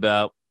excited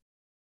about.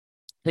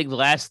 I think the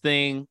last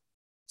thing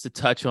to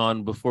touch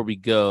on before we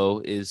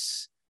go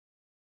is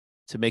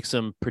to make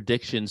some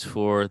predictions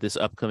for this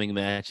upcoming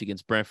match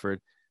against Brentford.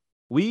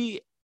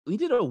 We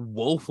did a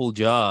woeful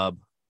job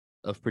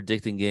of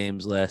predicting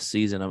games last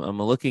season.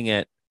 I'm looking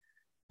at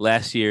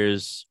last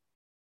year's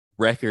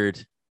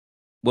record.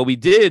 What we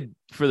did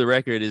for the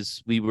record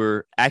is we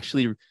were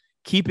actually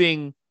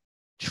keeping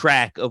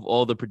track of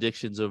all the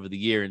predictions over the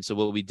year. And so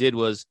what we did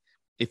was,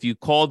 if you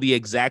called the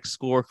exact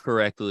score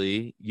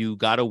correctly, you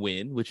got a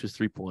win, which was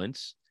 3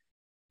 points.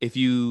 If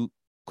you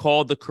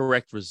called the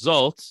correct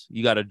result,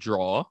 you got a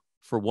draw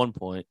for 1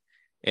 point.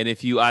 And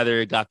if you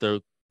either got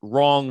the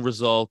wrong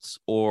results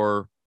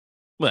or,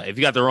 well, if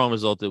you got the wrong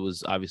result, it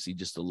was obviously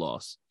just a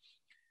loss.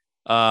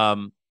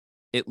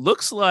 It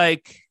looks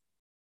like,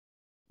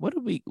 what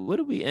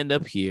did we end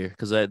up here?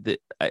 Because I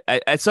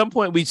at some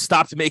point we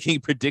stopped making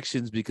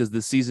predictions because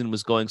the season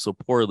was going so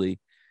poorly.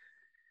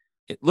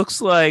 It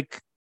looks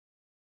like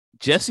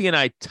Jesse and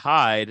I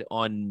tied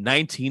on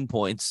 19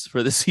 points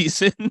for the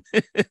season.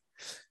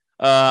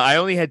 I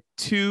only had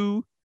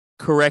 2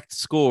 correct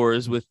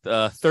scores with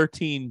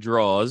 13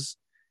 draws.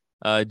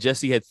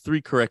 Jesse had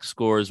 3 correct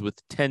scores with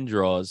 10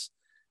 draws,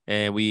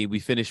 and we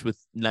finished with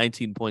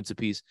 19 points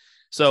apiece.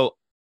 So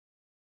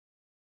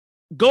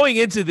going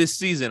into this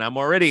season, I'm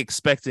already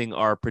expecting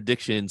our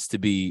predictions to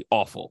be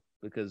awful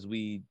because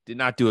we did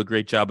not do a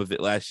great job of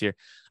it last year.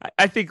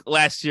 I think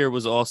last year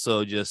was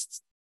also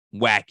just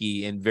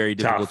wacky and very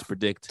difficult to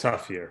predict.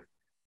 Tough year.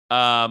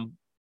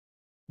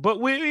 But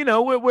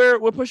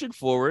we're pushing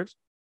forward.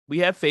 We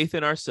have faith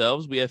in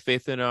ourselves. We have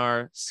faith in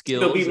our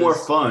skills. It'll be more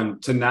fun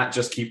to not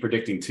just keep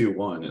predicting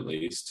 2-1 at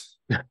least.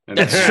 And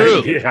that's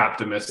true.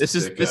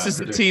 Optimistic. This is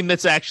the team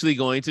that's actually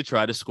going to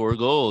try to score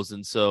goals.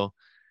 And so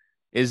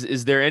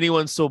is there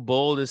anyone so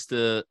bold as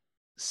to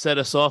set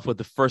us off with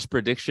the first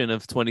prediction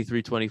of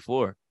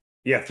 23-24?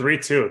 Yeah,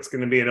 3-2. It's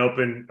going to be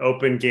an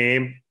open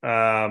game.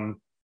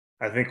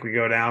 I think we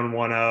go down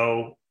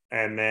 1-0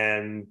 and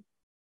then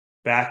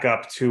back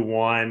up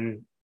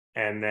 2-1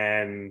 and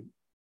then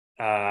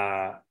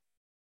 3-1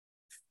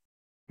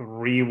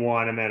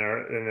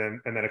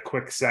 and then a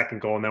quick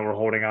second goal, and then we're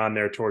holding on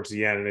there towards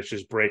the end, and it's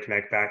just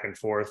breakneck back and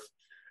forth.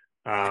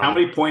 How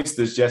many points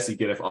does Jesse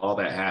get if all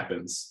that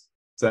happens?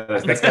 So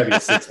that's got to be a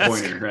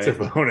 6-pointer, right? It's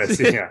a bonus,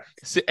 yeah.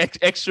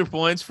 Extra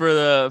points for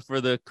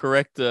the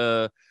correct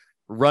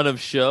run of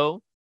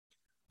show.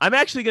 I'm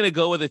actually going to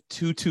go with a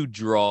 2-2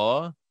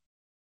 draw,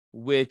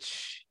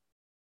 which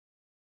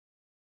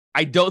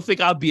I don't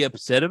think I'll be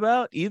upset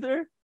about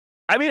either.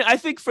 I mean, I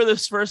think for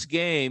this first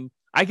game,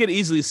 I could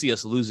easily see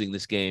us losing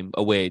this game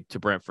away to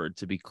Brentford,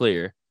 to be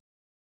clear.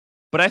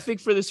 But I think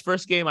for this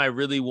first game, I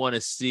really want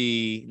to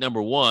see, number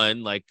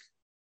one, like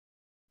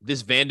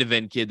this Van de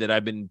Ven kid that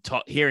I've been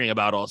hearing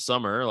about all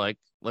summer. Like,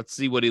 let's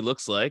see what he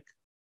looks like.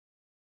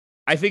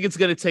 I think it's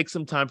going to take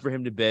some time for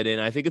him to bed in.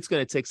 I think it's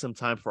going to take some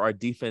time for our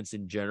defense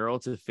in general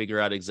to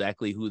figure out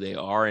exactly who they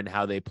are and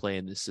how they play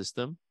in the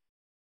system.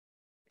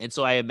 And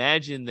so I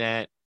imagine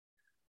that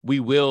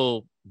we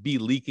will be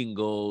leaking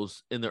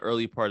goals in the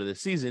early part of the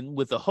season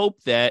with the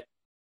hope that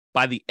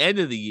by the end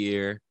of the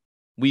year,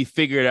 we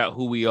figured out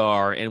who we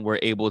are and we're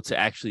able to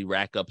actually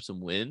rack up some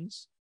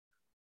wins.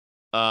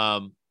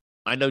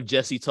 I know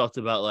Jesse talked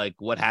about like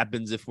what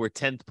happens if we're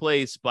 10th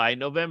place by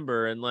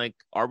November and like,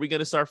 are we going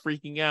to start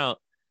freaking out?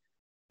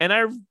 And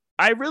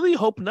I really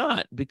hope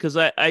not, because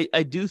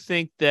I do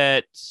think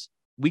that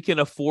we can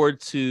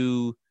afford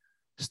to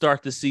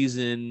start the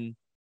season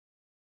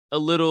a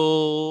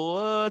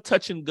little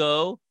touch and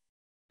go,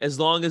 as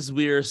long as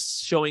we're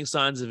showing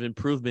signs of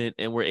improvement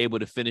and we're able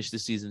to finish the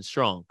season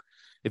strong.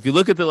 If you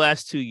look at the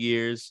last 2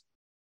 years,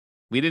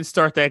 we didn't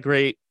start that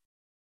great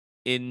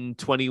in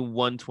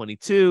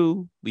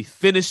 21-22. We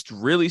finished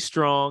really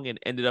strong and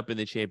ended up in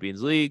the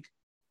Champions League.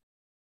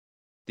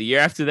 The year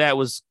after that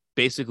was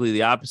basically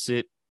the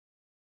opposite.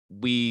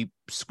 We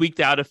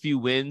squeaked out a few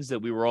wins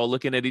that we were all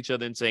looking at each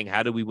other and saying,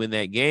 how do we win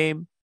that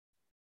game?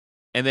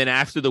 And then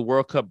after the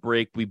World Cup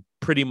break, we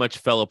pretty much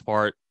fell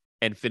apart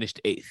and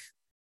finished 8th.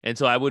 And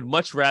so I would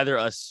much rather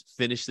us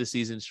finish the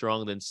season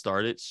strong than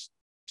start it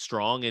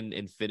strong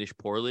and finish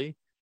poorly.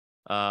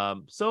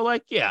 So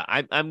like, yeah,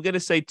 I'm going to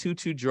say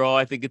 2-2 draw.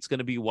 I think it's going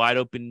to be wide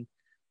open.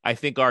 I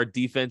think our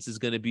defense is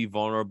going to be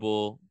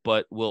vulnerable,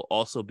 but we'll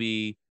also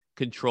be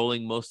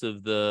controlling most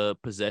of the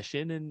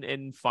possession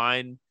and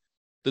find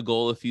the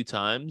goal a few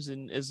times.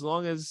 And as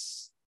long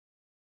as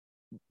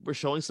we're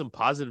showing some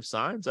positive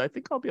signs, I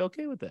think I'll be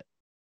okay with that.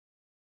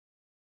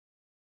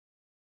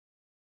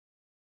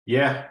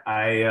 Yeah,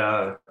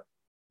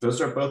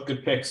 those are both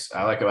good picks.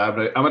 I like them.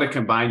 I'm going to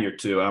combine your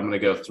two. I'm going to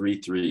go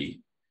 3-3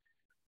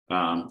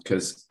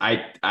 because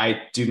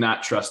I do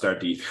not trust our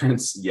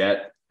defense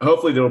yet.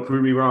 Hopefully they'll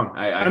prove me wrong.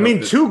 I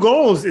mean, 2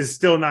 goals is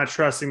still not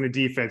trusting the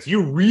defense.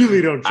 You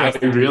really don't trust.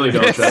 I really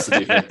don't trust the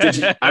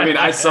defense. I mean,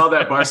 I saw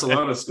that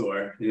Barcelona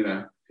score. You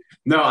know,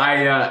 No,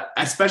 I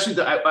especially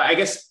I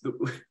guess.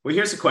 Well,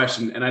 here's the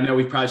question, and I know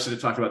we probably should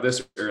have talked about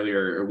this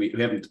earlier, or we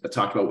haven't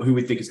talked about who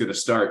we think is going to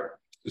start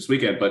this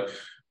weekend. But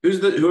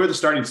who are the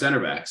starting center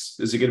backs?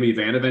 Is it going to be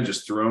Van de Ven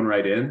just thrown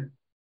right in?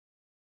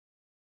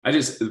 Van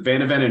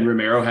de Ven and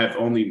Romero have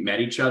only met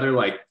each other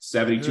like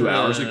 72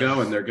 hours ago,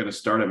 and they're going to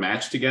start a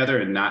match together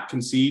and not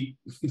concede.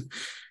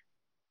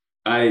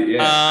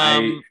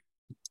 I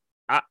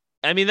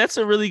mean, that's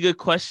a really good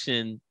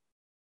question.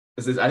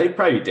 I think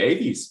probably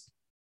Davies.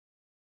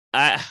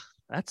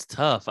 That's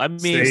tough. I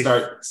mean,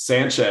 start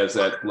Sanchez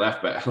at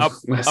left back.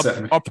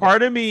 A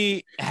part of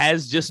me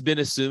has just been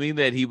assuming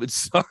that he would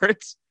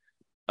start,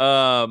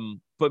 but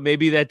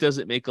maybe that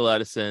doesn't make a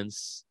lot of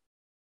sense.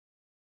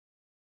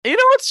 You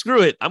know what?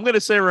 Screw it. I'm going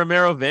to say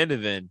Romero Van de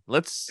Ven.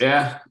 Let's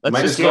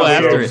just go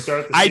after it.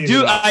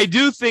 I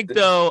do think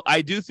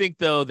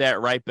though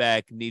that right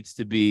back needs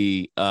to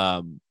be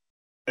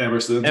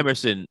Emerson.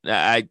 Someone's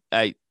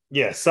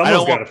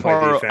got to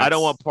play defense. I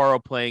don't want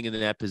Paro playing in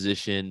that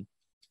position.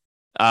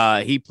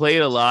 He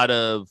played a lot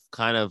of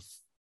kind of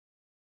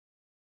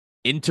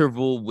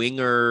interval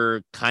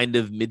winger kind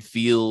of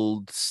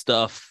midfield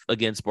stuff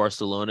against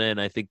Barcelona, and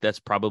I think that's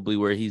probably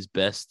where he's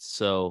best.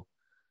 So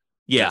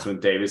yeah. That's when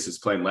Davis is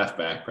playing left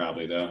back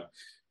probably though.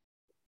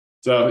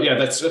 So yeah,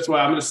 that's why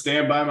I'm going to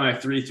stand by my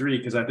 3-3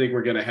 because I think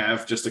we're going to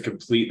have just a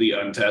completely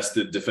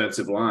untested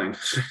defensive line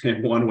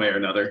in one way or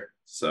another.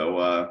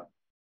 So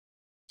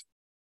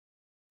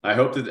I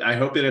hope it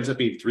ends up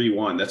being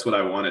 3-1. That's what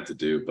I wanted to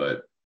do,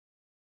 but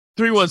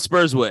 3-1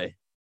 Spurs way.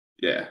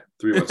 Yeah,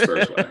 3-1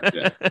 Spurs way.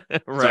 Yeah.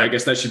 Right. So I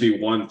guess that should be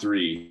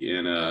 1-3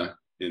 in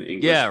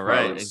English. Yeah, right.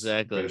 Parlance,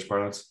 Exactly. British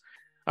parlance.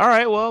 All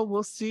right. Well,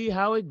 we'll see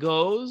how it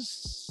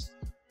goes.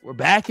 We're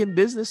back in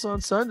business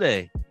on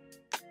Sunday.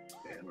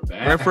 And we're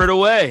back. Brentford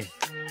away.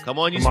 Come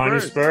on, you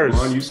Spurs. Come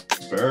on, you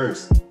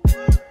Spurs.